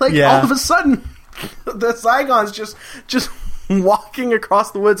it? Like, all of a sudden, the Zygon's just walking across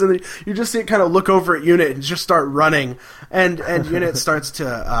the woods, and then you just see it kind of look over at UNIT and just start running, and UNIT starts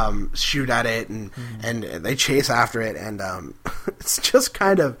to shoot at it, and they chase after it, and it's just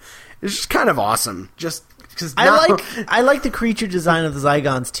kind of awesome. Just I like the creature design of the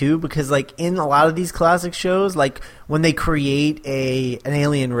Zygons too, because like in a lot of these classic shows, like when they create an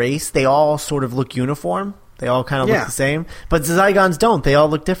alien race, they all sort of look uniform. They all kind of look the same, but the Zygons don't. They all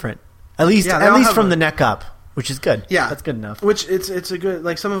look different. At least from the neck up, which is good. Yeah, that's good enough. Which it's a good,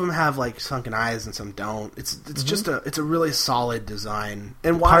 like, some of them have like sunken eyes and some don't. It's just it's a really solid design.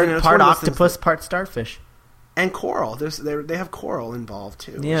 And part octopus, part starfish. And coral. They have coral involved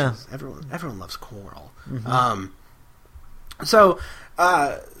too. Yeah, everyone loves coral. Mm-hmm. So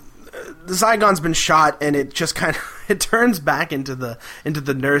the Zygon's been shot, and it just kind of it turns back into the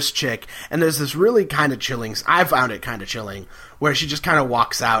nurse chick, and there's this really kind of chilling. I found it kind of chilling, where she just kind of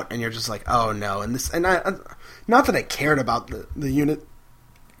walks out, and you're just like, oh no. And I not that I cared about the unit,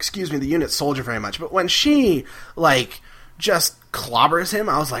 the unit soldier very much, but when she like just clobbers him,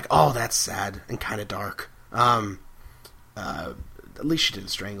 I was like, oh, that's sad and kind of dark. At least she didn't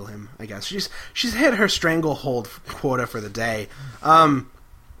strangle him, I guess. She's hit her stranglehold quota for the day.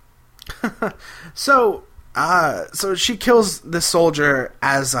 So she kills this soldier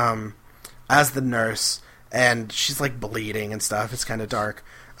as the nurse, and she's like bleeding and stuff. It's kind of dark.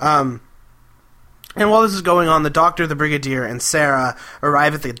 And while this is going on, the doctor, the brigadier, and Sarah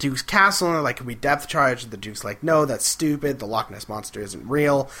arrive at the Duke's castle, and they're like, can we depth charge? The Duke's like, no, that's stupid. The Loch Ness Monster isn't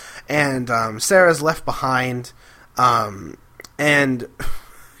real. And Sarah's left behind, and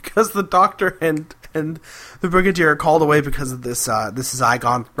because the doctor and the brigadier are called away because of this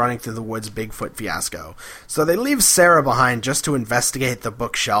Zygon running through the woods Bigfoot fiasco. So they leave Sarah behind just to investigate the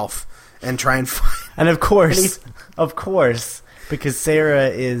bookshelf and try and find... And of course, because Sarah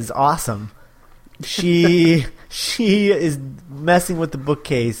is awesome, she is messing with the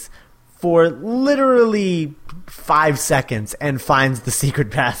bookcase for literally 5 seconds and finds the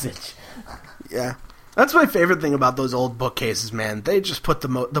secret passage. Yeah. That's my favorite thing about those old bookcases, man. They just put the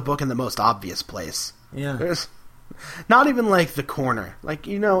book in the most obvious place. Yeah. There's not even like the corner. Like,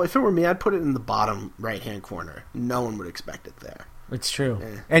 if it were me, I'd put it in the bottom right-hand corner. No one would expect it there. It's true.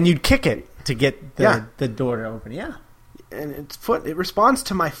 Yeah. And you'd kick it to get the door to open. Yeah. And it responds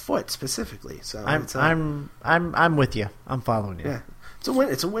to my foot specifically. So I'm with you. I'm following you. Yeah.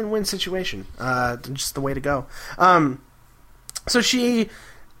 It's a win-win situation. Just the way to go. So she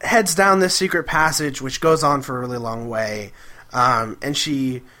heads down this secret passage, which goes on for a really long way, and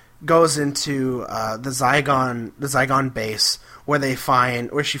she goes into the Zygon base,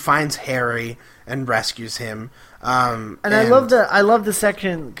 where she finds Harry and rescues him. And I love the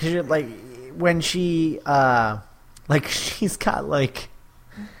section because like when she she's got like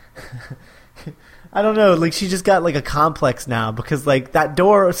I don't know, like she just got like a complex now because like that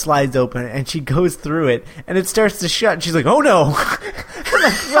door slides open and she goes through it and it starts to shut and she's like, oh no, and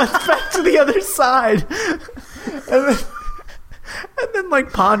like runs back to the other side and then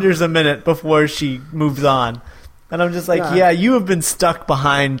like ponders a minute before she moves on. And I'm just like, yeah, you have been stuck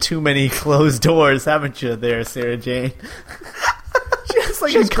behind too many closed doors, haven't you there, Sarah Jane? She has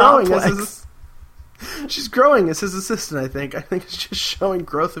like a complex. She's growing as his assistant, I think. I think it's just showing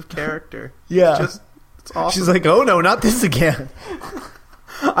growth of character. Yeah. It's awesome. She's like, oh no, not this again.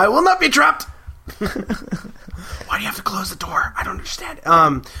 I will not be trapped! Why do you have to close the door? I don't understand.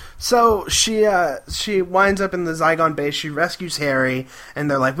 So she winds up in the Zygon base. She rescues Harry, and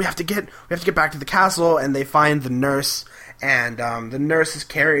they're like, we have to get back to the castle. And they find the nurse, and the nurse is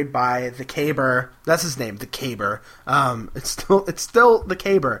carried by the Caber. That's his name, the Caber. It's still the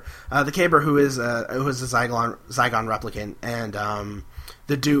Caber. The Caber who is a Zygon replicant, and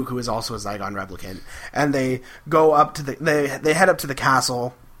the Duke, who is also a Zygon replicant. And they go up to they head up to the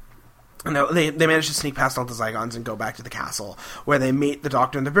castle. And they manage to sneak past all the Zygons and go back to the castle, where they meet the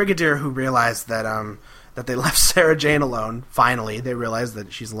Doctor and the Brigadier, who realize that they left Sarah Jane alone. Finally, they realize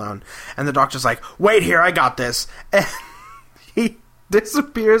that she's alone. And the Doctor's like, wait here, I got this. And he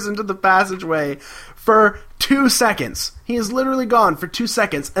disappears into the passageway for 2 seconds. He is literally gone for 2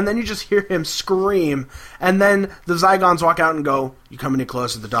 seconds, and then you just hear him scream, and then the Zygons walk out and go, "You come any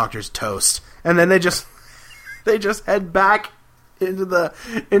closer, the doctor's toast." And then they just head back into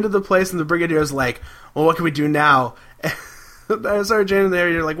the place, and the Brigadier's like, "Well, what can we do now?" And Sarah Jane and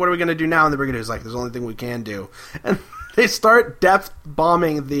you're like, "What are we going to do now?" And the Brigadier's like, "There's the only thing we can do." And they start depth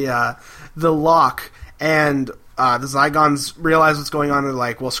bombing the Loch, and the Zygons realize what's going on, and they're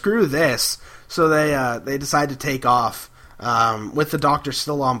like, "Well, screw this." So they decide to take off with the Doctor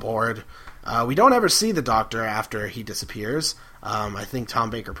still on board. We don't ever see the Doctor after he disappears. I think Tom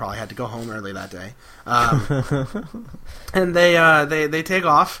Baker probably had to go home early that day. And they take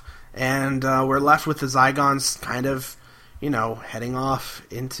off, and we're left with the Zygons kind of, heading off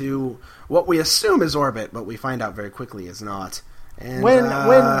into what we assume is orbit, but we find out very quickly is not. And,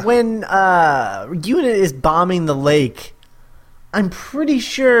 when unit is bombing the lake, I'm pretty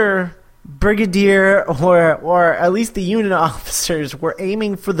sure Brigadier or at least the unit officers were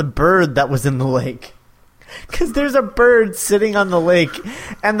aiming for the bird that was in the lake. Because there's a bird sitting on the lake,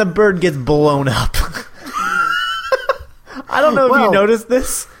 and the bird gets blown up. I don't know if you noticed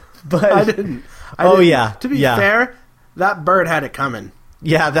this, but I didn't. Yeah. To be fair, that bird had it coming.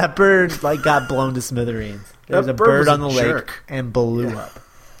 Yeah, that bird got blown to smithereens. There was a bird on the lake and blew up.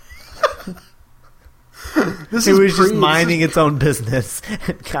 It was just minding its own business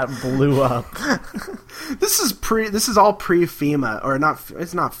and blew up. This is all pre-FEMA, or not?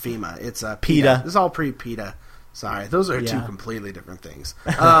 It's not FEMA. It's PETA. This is all pre-PETA. Sorry, those are two completely different things.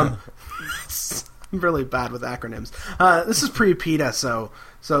 I'm really bad with acronyms. This is pre-PETA, so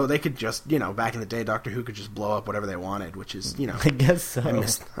they could just, back in the day, Doctor Who could just blow up whatever they wanted, which is, I guess so.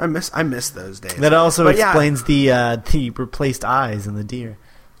 I miss those days. That also explains the replaced eyes in the deer.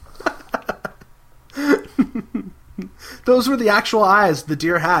 Those were the actual eyes the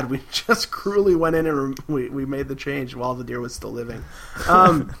deer had. We just cruelly went in and we made the change while the deer was still living.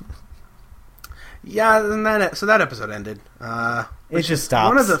 And so that episode ended. It just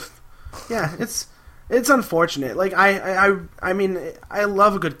stops. It's unfortunate. Like I mean, I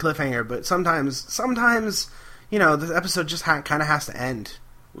love a good cliffhanger, but sometimes the episode just kind of has to end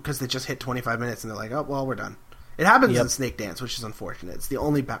because they just hit 25 minutes and they're like, "Oh, well, we're done." It happens in Snake Dance, which is unfortunate. It's the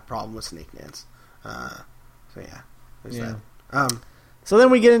only problem with Snake Dance. There's that. So then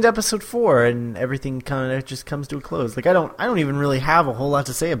we get into episode 4, and everything kind of just comes to a close. Like I don't even really have a whole lot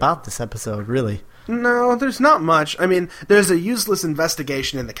to say about this episode, really. No, there's not much. I mean, there's a useless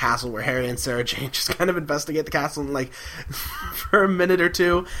investigation in the castle where Harry and Sarah Jane just kind of investigate the castle and for a minute or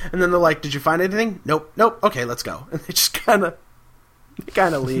two, and then they're like, "Did you find anything?" Nope. Okay, let's go. And they just kind of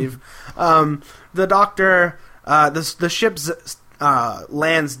leave. The Doctor, the ship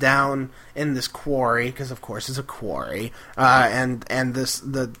lands down in this quarry, because of course it's a quarry, and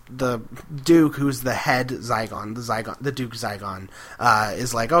the Duke, who's the head Zygon, the Duke Zygon,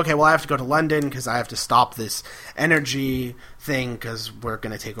 is like, "Okay, well, I have to go to London because I have to stop this energy thing because we're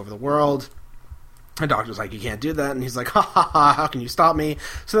going to take over the world." The Doctor's like, "You can't do that," and he's like, "Ha ha ha, how can you stop me?"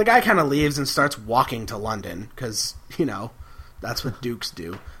 So the guy kind of leaves and starts walking to London because, that's what Dukes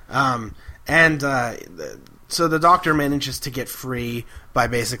do. So the Doctor manages to get free by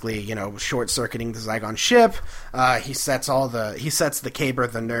basically, short-circuiting the Zygon ship. He sets the Caber,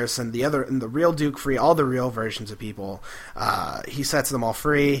 the nurse, and the real Duke free, all the real versions of people. He sets them all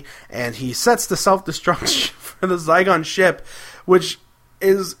free, and he sets the self-destruct for the Zygon ship, which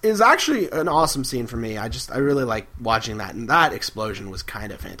is actually an awesome scene for me. I really like watching that, and that explosion was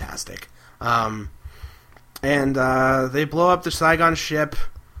kind of fantastic. And they blow up the Zygon ship.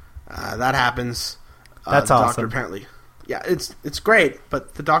 That happens. That's awesome. Doctor apparently, it's great,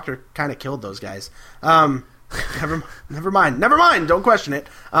 but the Doctor kind of killed those guys. Never mind. Don't question it.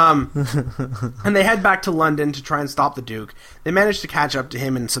 And they head back to London to try and stop the Duke. They manage to catch up to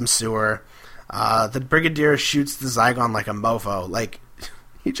him in some sewer. The Brigadier shoots the Zygon like a mofo. Like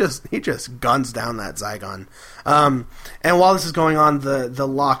he just guns down that Zygon. And while this is going on, the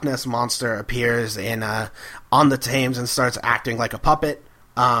Loch Ness monster appears on the Thames and starts acting like a puppet.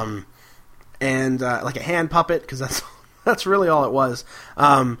 And like a hand puppet, because that's really all it was.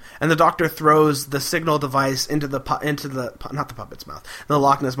 And the Doctor throws the signal device into the not the puppet's mouth, the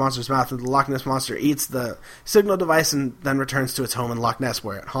Loch Ness monster's mouth, and the Loch Ness monster eats the signal device and then returns to its home in Loch Ness,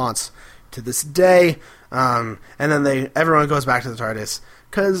 where it haunts to this day. And then everyone goes back to the TARDIS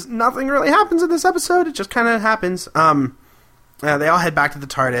because nothing really happens in this episode. It just kind of happens. They all head back to the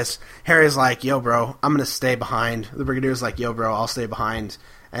TARDIS. Harry's like, "Yo, bro, I'm gonna stay behind." The Brigadier's like, "Yo, bro, I'll stay behind."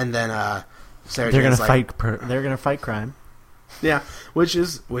 And then Sarah Jane's they're gonna fight crime. Yeah, which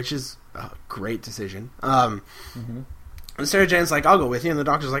is a great decision. And Sarah Jane's like, I'll go with you. And the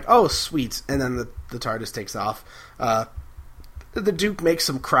Doctor's like, oh, sweet. And then the TARDIS takes off. The Duke makes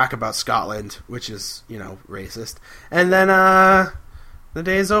some crack about Scotland, which is, racist. And then the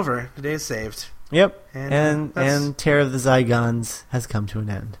day is over. The day is saved. Yep. And Terror of the Zygons has come to an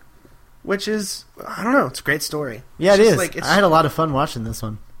end. Which is, I don't know, it's a great story. Yeah, it's it is. Like, I had a lot of fun watching this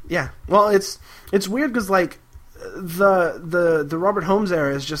one. Yeah. Well, it's weird because, like, the Robert Holmes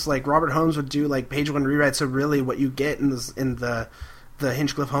era is just like Robert Holmes would do, like, page one rewrites. So really what you get in the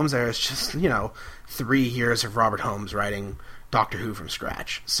Hinchcliffe Holmes era is just, 3 years of Robert Holmes writing Doctor Who from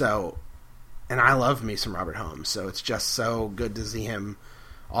scratch. So, and I love me some Robert Holmes, so it's just so good to see him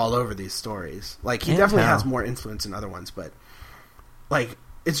all over these stories. Like, he definitely has more influence in other ones, but, like,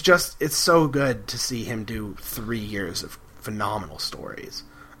 it's so good to see him do 3 years of phenomenal stories.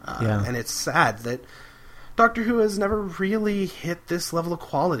 And it's sad that Doctor Who has never really hit this level of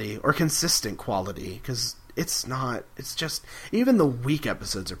quality, or consistent quality, because it's not. It's just, even the weak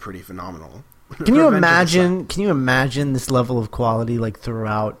episodes are pretty phenomenal. Can you imagine this level of quality, like,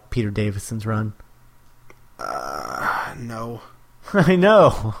 throughout Peter Davison's run? No. I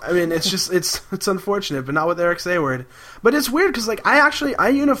know. I mean, it's unfortunate, but not with Eric Sayward. But it's weird because, like, I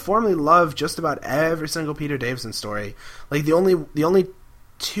uniformly love just about every single Peter Davison story. Like, the only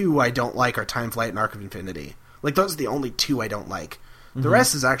two I don't like are Time Flight and Arc of Infinity. Like, those are the only two I don't like. The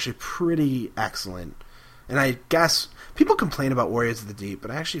rest is actually pretty excellent. And I guess people complain about Warriors of the Deep,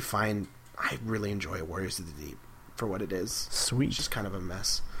 but I actually find I really enjoy Warriors of the Deep for what it is. Sweet. It's just kind of a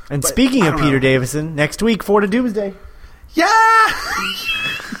mess. And speaking of Peter Davison, next week, Fort of Doomsday. Yeah!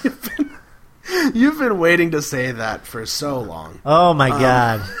 You've been waiting to say that for so long. Oh my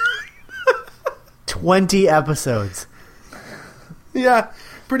god. 20 episodes. Yeah,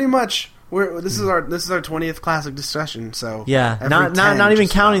 pretty much. This is our 20th classic discussion, so yeah, not even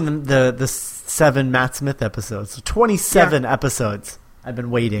counting the 7 Matt Smith episodes. So 27 episodes I've been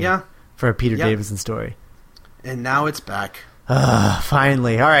waiting for a Peter Davison story. And now it's back.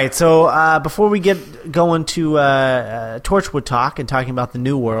 Finally. All right, so before we get going to Torchwood Talk and talking about the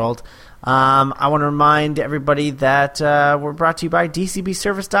New World, I want to remind everybody that we're brought to you by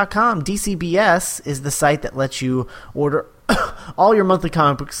DCBService.com. DCBS is the site that lets you order all your monthly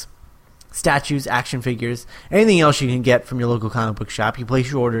comic books, statues, action figures, anything else you can get from your local comic book shop. You place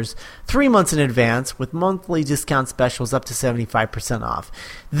your orders 3 months in advance with monthly discount specials up to 75% off.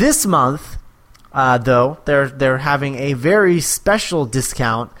 This month, though, they're having a very special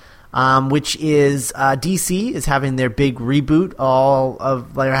discount, which is DC is having their big reboot.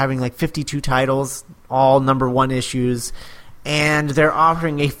 They're having like 52 titles, all #1 issues, and they're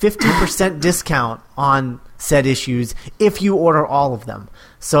offering a 50% discount on said issues if you order all of them.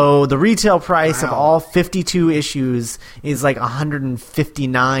 So the retail price of all 52 issues is like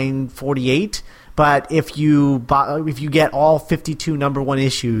 $159.48. But if you get all 52 #1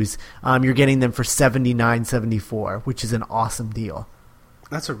 issues, you're getting them for $79.74, which is an awesome deal.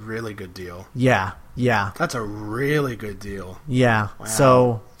 That's a really good deal. Yeah. That's a really good deal. Yeah. Wow.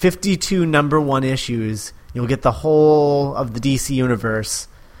 So 52 #1 issues, you'll get the whole of the DC universe,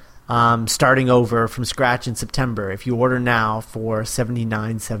 starting over from scratch in September. If you order now for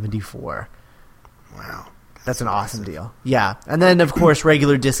 $79.74. Wow. That's an awesome deal. Yeah. And then, of course,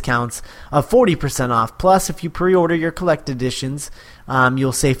 regular discounts of 40% off. Plus, if you pre-order your collected editions,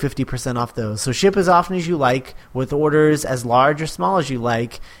 you'll save 50% off those. So ship as often as you like with orders as large or small as you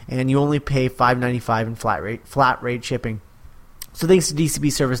like, and you only pay $5.95 in flat rate shipping. So thanks to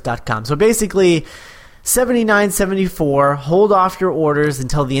DCBService.com. So basically, $79.74, hold off your orders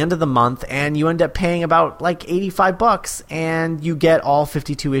until the end of the month, and you end up paying about like $85, and you get all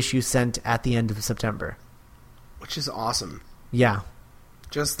 52 issues sent at the end of September. Which is awesome. Yeah.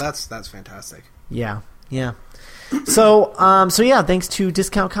 Just that's fantastic. Yeah. So yeah, thanks to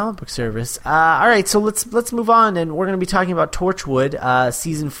Discount Comic Book Service. All right, so let's move on, and we're going to be talking about Torchwood,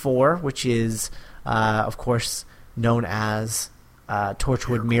 season 4, which is of course known as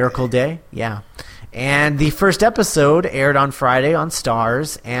Torchwood Miracle Day. Yeah. And the first episode aired on Friday on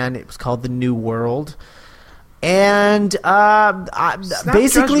Starz, and it was called The New World. And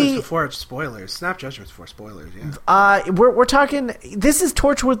basically, before spoilers. Snap judgments before spoilers. Yeah. We're talking. This is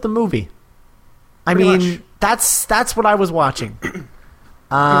Torchwood the movie. I Pretty mean, much. that's what I was watching.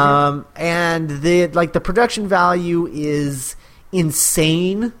 And the production value is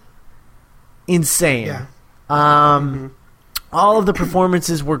insane. Yeah. All of the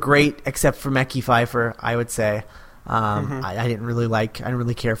performances were great except for Mekhi Phifer, I would say. I didn't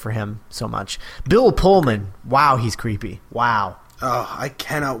really care for him so much. Bill Pullman, wow, he's creepy. Wow. Oh, I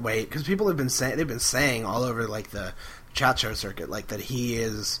cannot wait because people have been saying all over like the chat show circuit like that he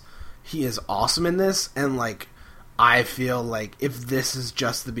is awesome in this, and like I feel like if this is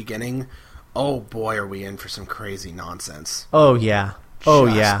just the beginning, oh boy, are we in for some crazy nonsense. Oh, yeah. Oh,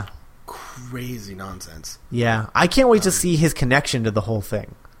 Just yeah. crazy nonsense. Yeah. I can't wait to see his connection to the whole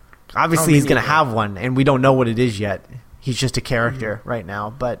thing. Obviously, me he's going to neither. have one, and we don't know what it is yet. He's just a character right now.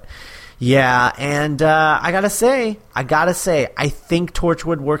 But, yeah, and I got to say, I think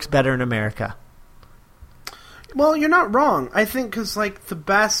Torchwood works better in America. Well, you're not wrong. I think because, like, the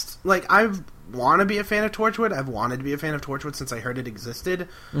best... Like, I want to be a fan of Torchwood. I've wanted to be a fan of Torchwood since I heard it existed.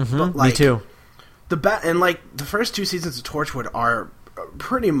 But, like, Me too. And, like, the first 2 seasons of Torchwood are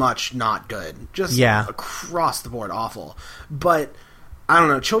pretty much not good. Just across the board awful. But, I don't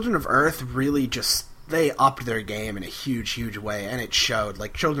know, Children of Earth really just... They upped their game in a huge, huge way, and it showed.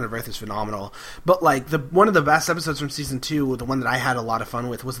 Like, Children of Earth is phenomenal. But, like, one of the best episodes from Season 2, the one that I had a lot of fun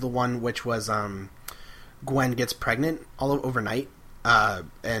with, was the one which was... Gwen gets pregnant overnight,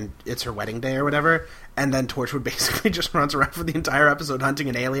 and it's her wedding day or whatever, and then Torchwood basically just runs around for the entire episode hunting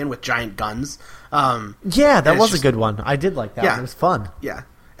an alien with giant guns. That was a good one. I did like that. Yeah. It was fun. Yeah.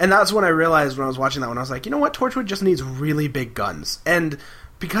 And that's when I realized when I was watching that one, I was like, you know what? Torchwood just needs really big guns. And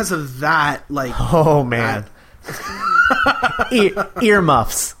because of that, like... Oh, man.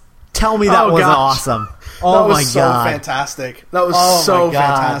 Earmuffs. Tell me that wasn't awesome. Oh, my God. That was so fantastic. That was so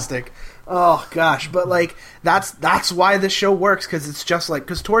fantastic. Oh gosh, but like that's why this show works, because it's just like,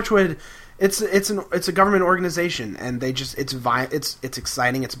 because Torchwood, it's a government organization, and they just it's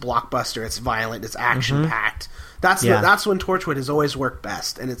exciting, it's blockbuster, it's violent, it's action packed. That's when Torchwood has always worked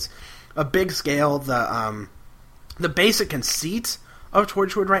best, and it's a big scale. The basic conceit of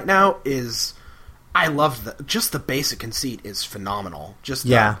Torchwood right now is, I love just the basic conceit is phenomenal. Just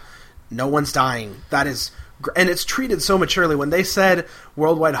no one's dying. That is. And it's treated so maturely. When they said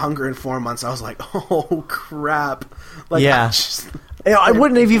worldwide hunger in 4 months, I was like, oh, crap. Like, I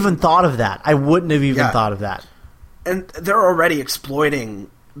wouldn't have even thought of that. Thought of that. And they're already exploiting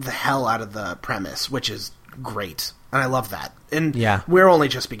the hell out of the premise, which is great. And I love that. And we're only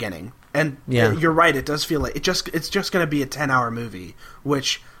just beginning. And you're right, it does feel like it's just going to be a 10-hour movie,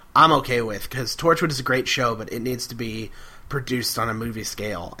 which I'm okay with, because Torchwood is a great show, but it needs to be produced on a movie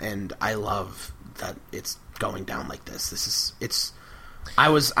scale. And I love that it's going down like this. I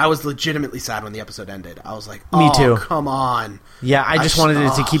was legitimately sad when the episode ended. I was like, me too. Come on. Yeah, I just wanted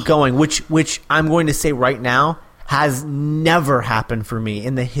it to keep going, which I'm going to say right now has never happened for me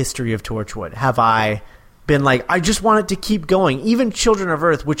in the history of Torchwood. Have I been like, I just want it to keep going. Even Children of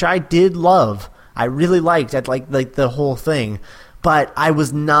Earth, which I did love. I really liked. I'd like the whole thing. But I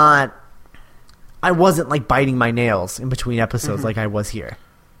wasn't like biting my nails in between episodes like I was here.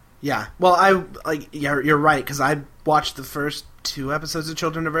 Yeah, well, you're right, because I watched the first 2 episodes of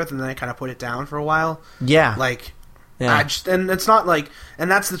Children of Earth, and then I kind of put it down for a while. Yeah, and it's not like,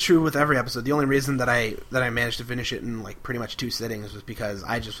 and that's the truth with every episode. The only reason that I managed to finish it in like pretty much 2 sittings was because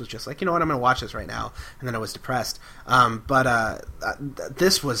I was just like, you know what, I'm going to watch this right now, and then I was depressed. But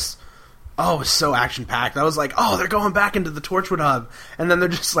this was. Oh, it was so action-packed. I was like, oh, they're going back into the Torchwood hub, and then they're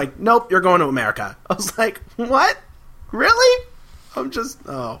just like, nope, you're going to America. I was like, what? Really? I'm just,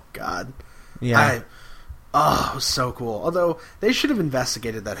 oh, God. Yeah. It was so cool. Although, they should have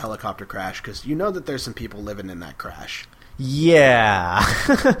investigated that helicopter crash, because you know that there's some people living in that crash. Yeah.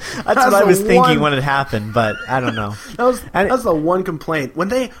 That's what I was thinking when it happened, but I don't know. that was the one complaint. When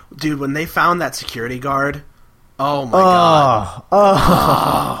they found that security guard, oh my God.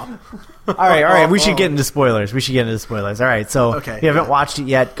 Oh. All right. We should get into spoilers. All right, so if you haven't watched it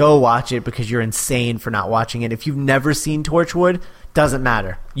yet, go watch it, because you're insane for not watching it. If you've never seen Torchwood, doesn't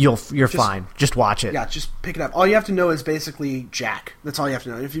matter. You're fine. Just watch it. Yeah, just pick it up. All you have to know is basically Jack. That's all you have to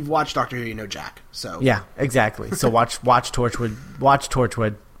know. If you've watched Doctor Who, you know Jack. So yeah, exactly. So watch Torchwood. Watch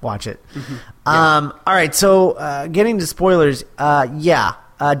Torchwood. Watch it. Mm-hmm. All right. So getting to spoilers.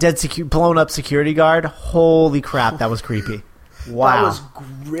 Blown up security guard. Holy crap, that was creepy. Wow, that was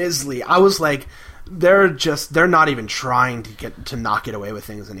grisly. I was like, they're not even trying to not get away with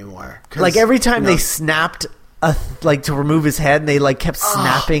things anymore. Like every time they snapped, to remove his head, and they like kept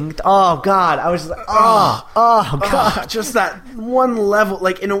snapping. Oh God, I was like, oh God, just that one level.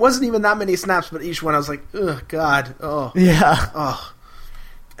 Like, and it wasn't even that many snaps, but each one I was like, oh God, oh yeah,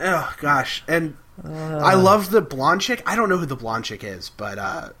 oh gosh. And I love the blonde chick. I don't know who the blonde chick is, but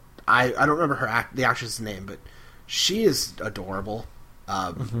I don't remember the actress's name, but she is adorable.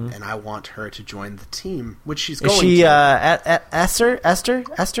 And I want her to join the team, which she's going to. Is she Esther?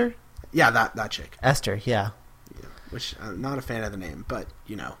 Yeah, that chick. Esther, yeah. Which I'm not a fan of the name, but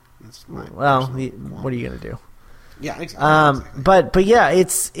you know, that's my what are you gonna do? Yeah, exactly. But yeah,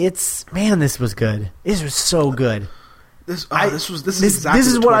 it's man, this was good. This was so good. This is exactly this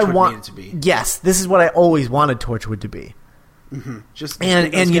is what I Torchwood want needed to be. Yes, this is what I always wanted Torchwood to be. Mm-hmm.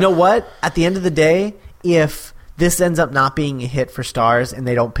 And you know what? At the end of the day, if this ends up not being a hit for Starz and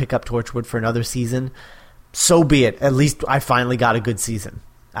they don't pick up Torchwood for another season, so be it. At least I finally got a good season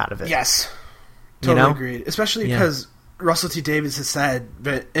out of it. Yes. Totally agreed. Especially because Russell T Davies has said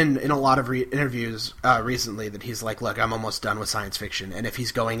that in a lot of interviews recently that he's like, look, I'm almost done with science fiction. And if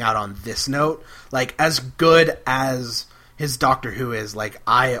he's going out on this note, like, as good as his Doctor Who is, like,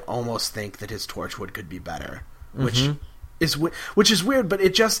 I almost think that his Torchwood could be better. Which is weird, but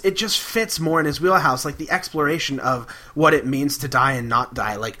it just fits more in his wheelhouse. Like, the exploration of what it means to die and not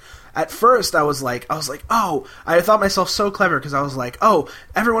die. Like, at first, I was like, oh, I thought myself so clever because I was like, oh,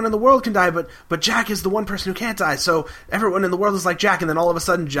 everyone in the world can die, but Jack is the one person who can't die, so everyone in the world is like Jack, and then all of a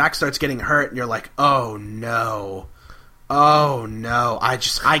sudden Jack starts getting hurt, and you're like, oh no,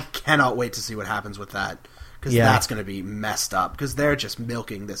 I cannot wait to see what happens with that, because that's going to be messed up, because they're just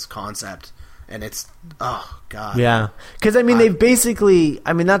milking this concept, and it's, oh god. Yeah, because I mean, they've basically,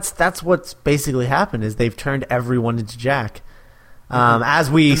 I mean, that's what's basically happened is they've turned everyone into Jack. As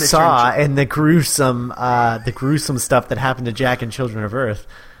we saw in the gruesome stuff that happened to Jack and Children of Earth.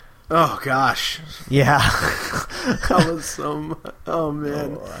 Oh gosh, yeah, that was some. Oh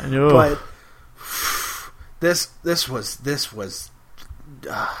man, I know. But this was.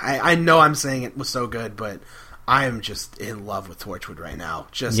 I know I'm saying it was so good, but I am just in love with Torchwood right now.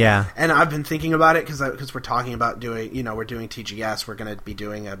 And I've been thinking about it because we're talking about doing, we're doing TGS. We're going to be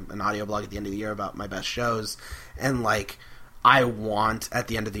doing an audio blog at the end of the year about my best shows, and like. I want, at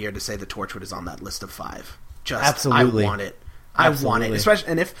the end of the year, to say that Torchwood is on that list of 5. Absolutely. I want it. I want it. Especially,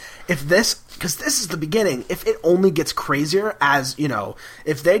 and if this, because this is the beginning, if it only gets crazier as,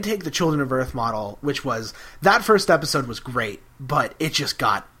 if they take the Children of Earth model, which was, that first episode was great, but it just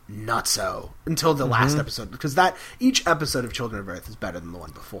got nutso until the last episode, because each episode of Children of Earth is better than the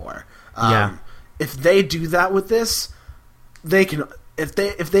one before. If they do that with this, they can, if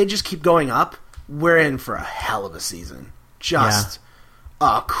they just keep going up, we're in for a hell of a season. Just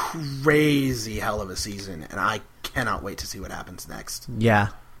a crazy hell of a season, and I cannot wait to see what happens next. Yeah.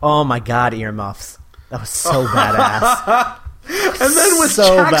 Oh my god, earmuffs. That was so badass. And then when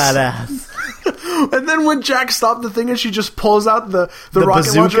badass. And then when Jack stopped the thing and she just pulls out the rocket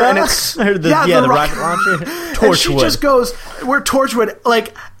bazooka? launcher and it's the rocket launcher. Torchwood. And she just goes, "We're Torchwood."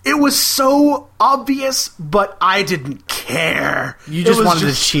 Like, it was so obvious, but I didn't care. You just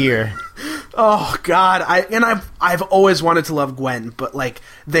wanted to cheer. Oh god, I've always wanted to love Gwen, but like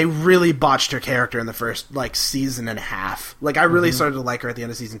they really botched her character in the first like season and a half. Like I really started to like her at the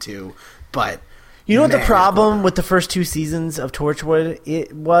end of season 2, but you know what the problem with the first 2 seasons of Torchwood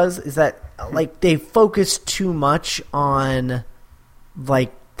is that like they focused too much on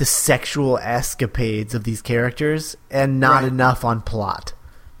like the sexual escapades of these characters and not enough on plot.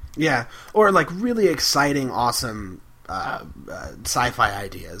 Yeah, or like really exciting, awesome sci-fi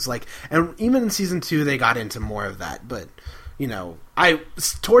ideas. Like, and even in season 2, they got into more of that. But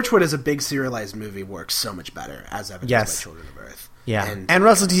Torchwood as a big serialized movie works so much better, as evidenced by Children of Earth. Yeah, and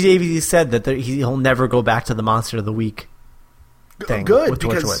Russell T Davies said that he'll never go back to the Monster of the Week thing. Good,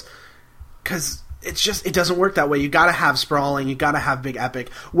 because it's just, it doesn't work that way. You got to have sprawling. You got to have big epic.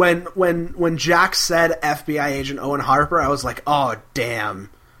 When Jack said FBI agent Owen Harper, I was like, oh damn.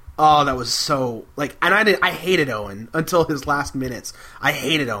 Oh, that was so like, and I hated Owen until his last minutes. I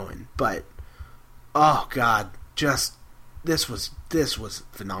hated Owen, but oh god, just this was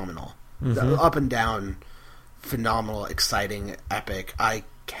phenomenal. The up and down, phenomenal, exciting, epic. I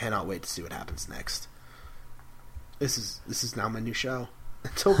cannot wait to see what happens next. This is now my new show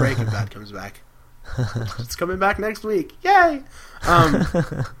until Breaking Bad comes back. It's coming back next week. Yay!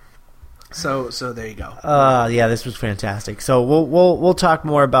 So there you go. Yeah, this was fantastic. So we'll talk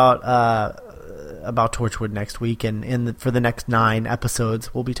more about Torchwood next week, and for the next 9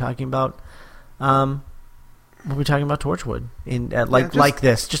 episodes, we'll be talking about Torchwood like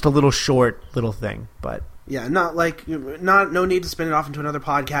this, just a little short little thing, but yeah, no need to spin it off into another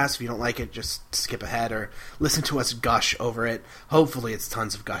podcast. If you don't like it, just skip ahead or listen to us gush over it. Hopefully, it's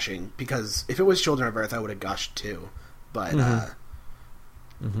tons of gushing, because if it was Children of Earth, I would have gushed too. But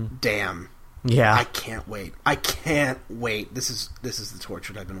damn. Yeah. I can't wait. This is the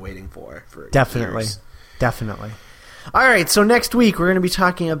Torchwood I've been waiting for Definitely. years. Definitely. All right, so next week we're going to be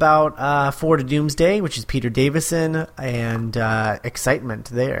talking about Forward to Doomsday, which is Peter Davison, and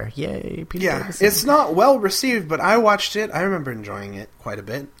excitement there. Yay, Peter Davison. It's not well received, but I watched it. I remember enjoying it quite a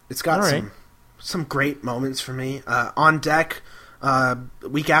bit. It's got some great moments for me. On deck,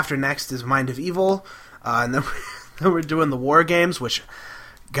 week after next is Mind of Evil, and then we're doing the War Games, which,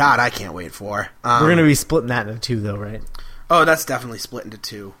 God, I can't wait for. We're going to be splitting that into 2, though, right? Oh, that's definitely split into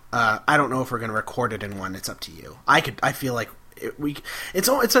two. I don't know if we're going to record it in one. It's up to you. I feel like it's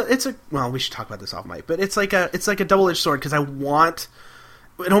a well, we should talk about this off mic, but it's like a double-edged sword because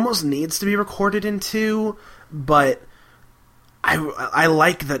it almost needs to be recorded in two, but I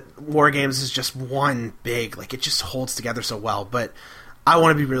like that War Games is just one big, like, it just holds together so well, but I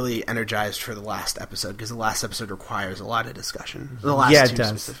want to be really energized for the last episode because the last episode requires a lot of discussion. The last two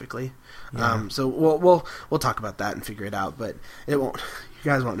specifically. Yeah. So we'll talk about that and figure it out, but it won't.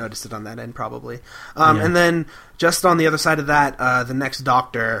 You guys won't notice it on that end probably. And then just on the other side of that, the Next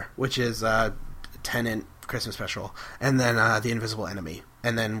Doctor, which is Tennant Christmas special, and then the Invisible Enemy,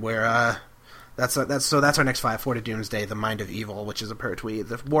 and then that's our next 5: Four to Doomsday, The Mind of Evil, which is a Pertwee,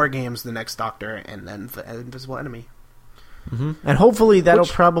 the War Games, the Next Doctor, and then the Invisible Enemy. Mm-hmm. And hopefully that'll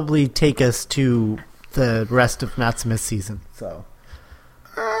probably take us to the rest of Matt Smith's season. So,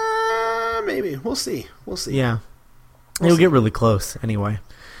 maybe we'll see. Yeah, it'll get really close anyway.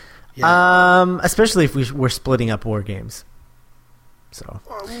 Yeah. Especially if we're splitting up War Games. So,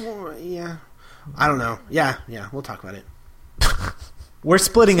 yeah, I don't know. Yeah, we'll talk about it. We're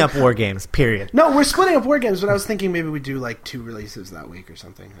splitting up War Games. Period. No, we're splitting up War Games, but I was thinking maybe we do like 2 releases that week or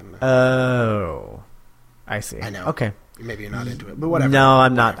something. I don't know. Oh, I see. I know. Okay. Maybe you're not into it, but whatever. No,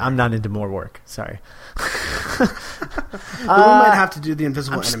 I'm not. I'm not into more work. Sorry. We might have to do the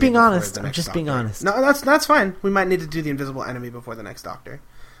Invisible Enemy. I'm just being honest. I'm just being honest. No, that's fine. We might need to do the Invisible Enemy before the Next Doctor,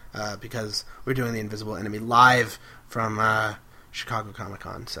 because we're doing the Invisible Enemy live from Chicago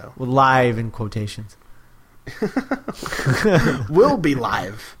Comic-Con. So live in quotations. We'll be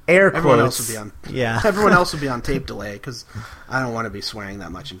live. Air quotes. Everyone else will be on. Yeah. Everyone else will be on tape delay because I don't want to be swearing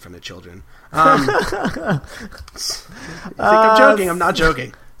that much in front of children. You think I'm joking? I'm not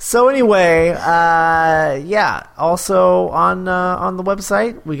joking. So anyway, yeah. Also on the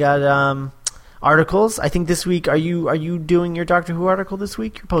website we got articles. I think this week are you doing your Doctor Who article this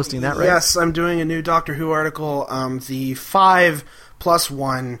week? You're posting that, right? Yes, I'm doing a new Doctor Who article. The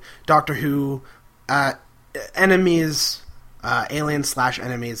 5+1 Doctor Who enemies,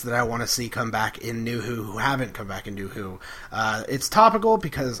 alien/enemies that I want to see come back in New Who haven't come back in New Who. It's topical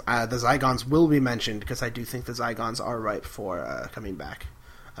because the Zygons will be mentioned because I do think the Zygons are ripe for coming back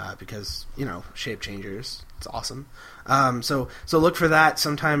because, shape changers. It's awesome. So look for that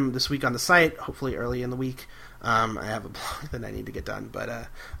sometime this week on the site, hopefully early in the week. I have a blog that I need to get done, but other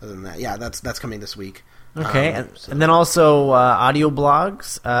than that, yeah, that's coming this week. Okay, and then also audio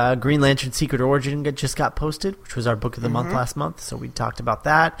blogs. Green Lantern Secret Origin just got posted, which was our book of the month last month, so we talked about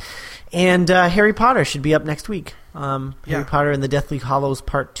that. And Harry Potter should be up next week. Harry Potter and the Deathly Hallows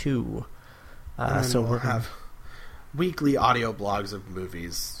Part 2. So we'll have weekly audio blogs of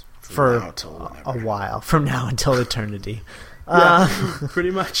movies for now till a while. From now until eternity.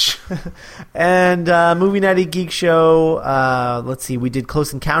 Pretty much. And Movie Nighty Geek Show, let's see, we did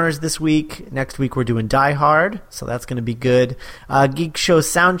Close Encounters this week. Next week we're doing Die Hard, so that's going to be good. Geek Show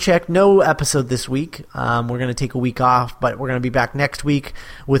Soundcheck, no episode this week. We're going to take a week off, but we're going to be back next week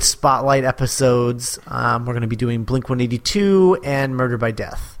with Spotlight episodes. We're going to be doing Blink-182 and Murder by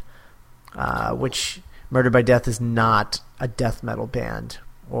Death, which Murder by Death is not a death metal band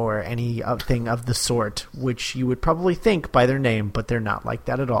or anything of the sort, which you would probably think by their name, but they're not like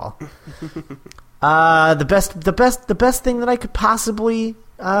that at all. The best thing that I could possibly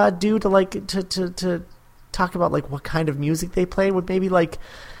do to talk about like what kind of music they play would maybe like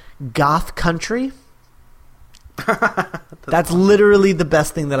goth country. That's literally the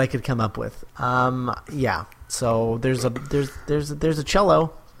best thing that I could come up with. Yeah. So there's a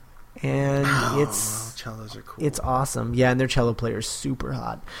cello. And cellos are cool. It's awesome. Yeah, and their cello player is super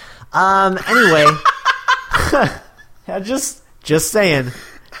hot. Anyway, just saying.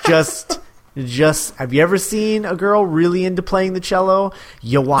 Just have you ever seen a girl really into playing the cello?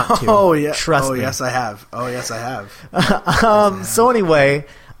 You want to. Oh yeah. Trust me. Yes, I have. So anyway,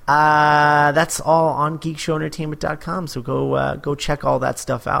 that's all on geekshowentertainment.com. So go check all that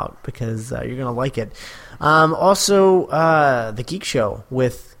stuff out because you're gonna like it. Also, the Geek Show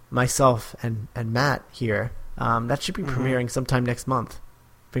with myself and Matt here. That should be premiering sometime next month.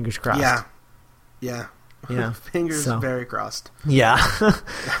 Fingers crossed. Yeah. Fingers So. Very crossed. Yeah.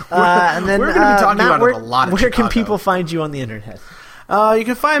 And then we're going to be talking Matt, about it a lot of where Chicago. can people find you on the internet? You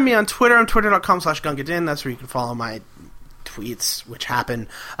can find me on Twitter. I'm twitter.com/Gungadin. That's where you can follow my tweets, which happen.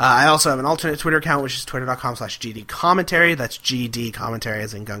 I also have an alternate Twitter account, which is twitter.com/GD Commentary. That's GD Commentary,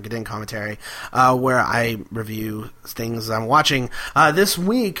 as in Gungadin Commentary, where I review things I'm watching. This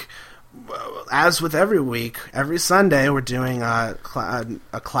week, as with every week, every Sunday, we're doing a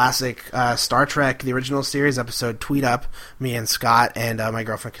classic Star Trek, the original series episode, Tweet Up. Me and Scott and my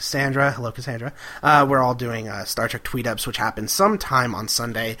girlfriend Cassandra. Hello, Cassandra. We're all doing Star Trek Tweet Ups, which happen sometime on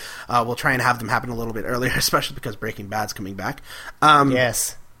Sunday. We'll try and have them happen a little bit earlier, especially because Breaking Bad's coming back.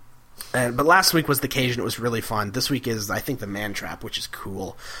 Yes. But last week was The Cage, and it was really fun. This week is, I think, The Man Trap, which is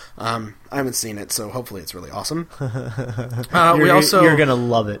cool. I haven't seen it, so hopefully it's really awesome. You're going to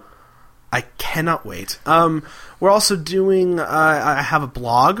love it. I cannot wait. We're also doing, I have a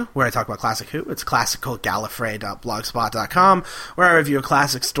blog where I talk about Classic Who. It's classicalgallifrey.blogspot.com, where I review a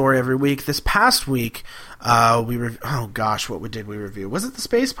classic story every week. This past week, what did we review? Was it The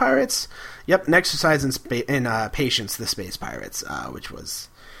Space Pirates? Yep, An Exercise in Patience, The Space Pirates, which was...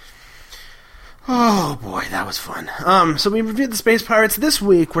 Oh boy, that was fun. So we reviewed The Space Pirates. This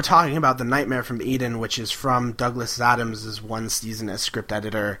week we're talking about The Nightmare from Eden, which is from Douglas Adams' one season as script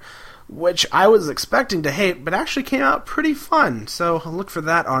editor, which I was expecting to hate, but actually came out pretty fun. So look for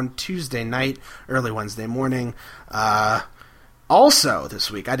that on Tuesday night, early Wednesday morning. Also, this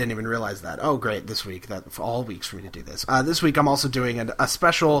week, I didn't even realize that. Oh, great, this week. That for all weeks for me to do this. This week, I'm also doing a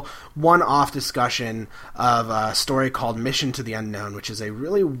special one-off discussion of a story called Mission to the Unknown, which is a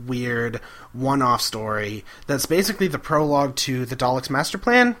really weird one-off story that's basically the prologue to the Daleks' Master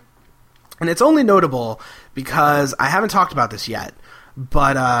Plan. And it's only notable because I haven't talked about this yet,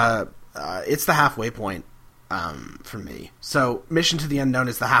 but it's the halfway point for me. So Mission to the Unknown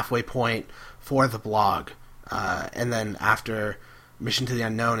is the halfway point for the blog. And then after Mission to the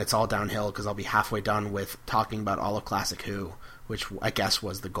Unknown, it's all downhill because I'll be halfway done with talking about all of Classic Who, which I guess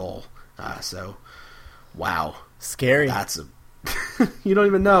was the goal. So, wow. Scary. That's you don't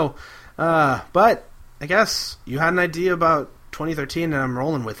even know. But I guess you had an idea about 2013 and I'm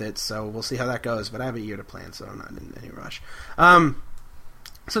rolling with it, so we'll see how that goes. But I have a year to plan, so I'm not in any rush.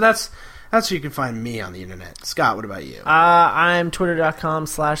 So that's where you can find me on the internet. Scott, what about you? I'm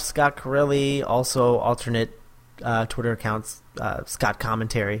twitter.com/Scott Corelli. Also, alternate Twitter accounts, Scott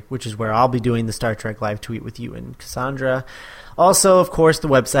Commentary, which is where I'll be doing the Star Trek live tweet with you and Cassandra. Also, of course, the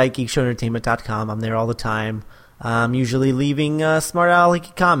website, geekshowentertainment.com. I'm there all the time. Usually leaving smart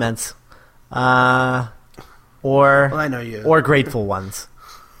alecky comments. Well, I know you. Or grateful ones.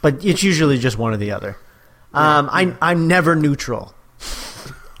 But it's usually just one or the other. I'm never neutral.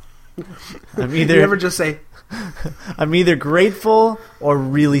 I'm either you ever just say I'm either grateful or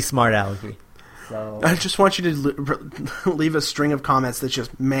really smart alecky. So I just want you to leave a string of comments that's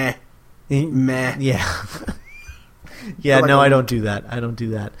just meh, meh. Yeah. Yeah, no, I don't do that. Thank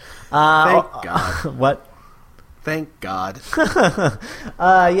God. What? Thank God.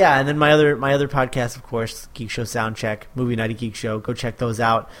 Yeah, and then my other podcast, of course, Geek Show Soundcheck, Movie Night at Geek Show. Go check those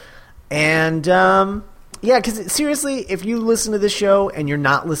out. And yeah, because seriously, if you listen to this show and you're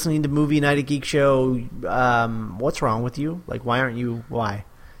not listening to Movie Night at Geek Show, what's wrong with you? Like, why aren't you? Why?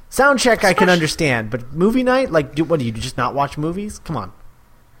 Soundcheck, I can understand, but movie night, like, what do you just not watch movies? Come on.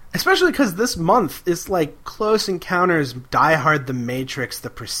 Especially because this month is like Close Encounters, Die Hard, The Matrix, The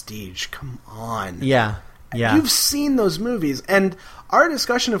Prestige. Come on. Yeah. You've seen those movies, and our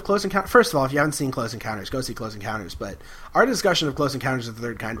discussion of Close Encounters... First of all, if you haven't seen Close Encounters, go see Close Encounters, but our discussion of Close Encounters of the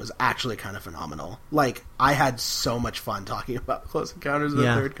Third Kind was actually kind of phenomenal. Like, I had so much fun talking about Close Encounters of the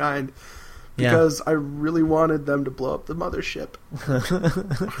Third Kind, because I really wanted them to blow up the mothership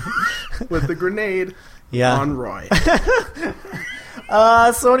with the grenade on Roy.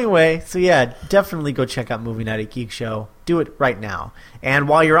 So anyway, yeah, definitely go check out Movie Night at Geek Show. Do it right now. And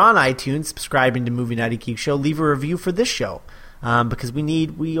while you're on iTunes, subscribing to Movie Night at Geek Show, leave a review for this show. Because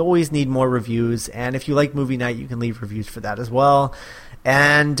we always need more reviews. And if you like Movie Night, you can leave reviews for that as well.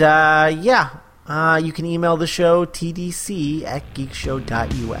 And you can email the show,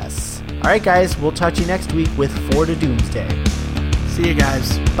 tdc@geekshow.us. All right, guys, we'll talk to you next week with 4 to Doomsday. See you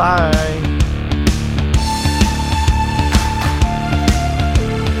guys. Bye.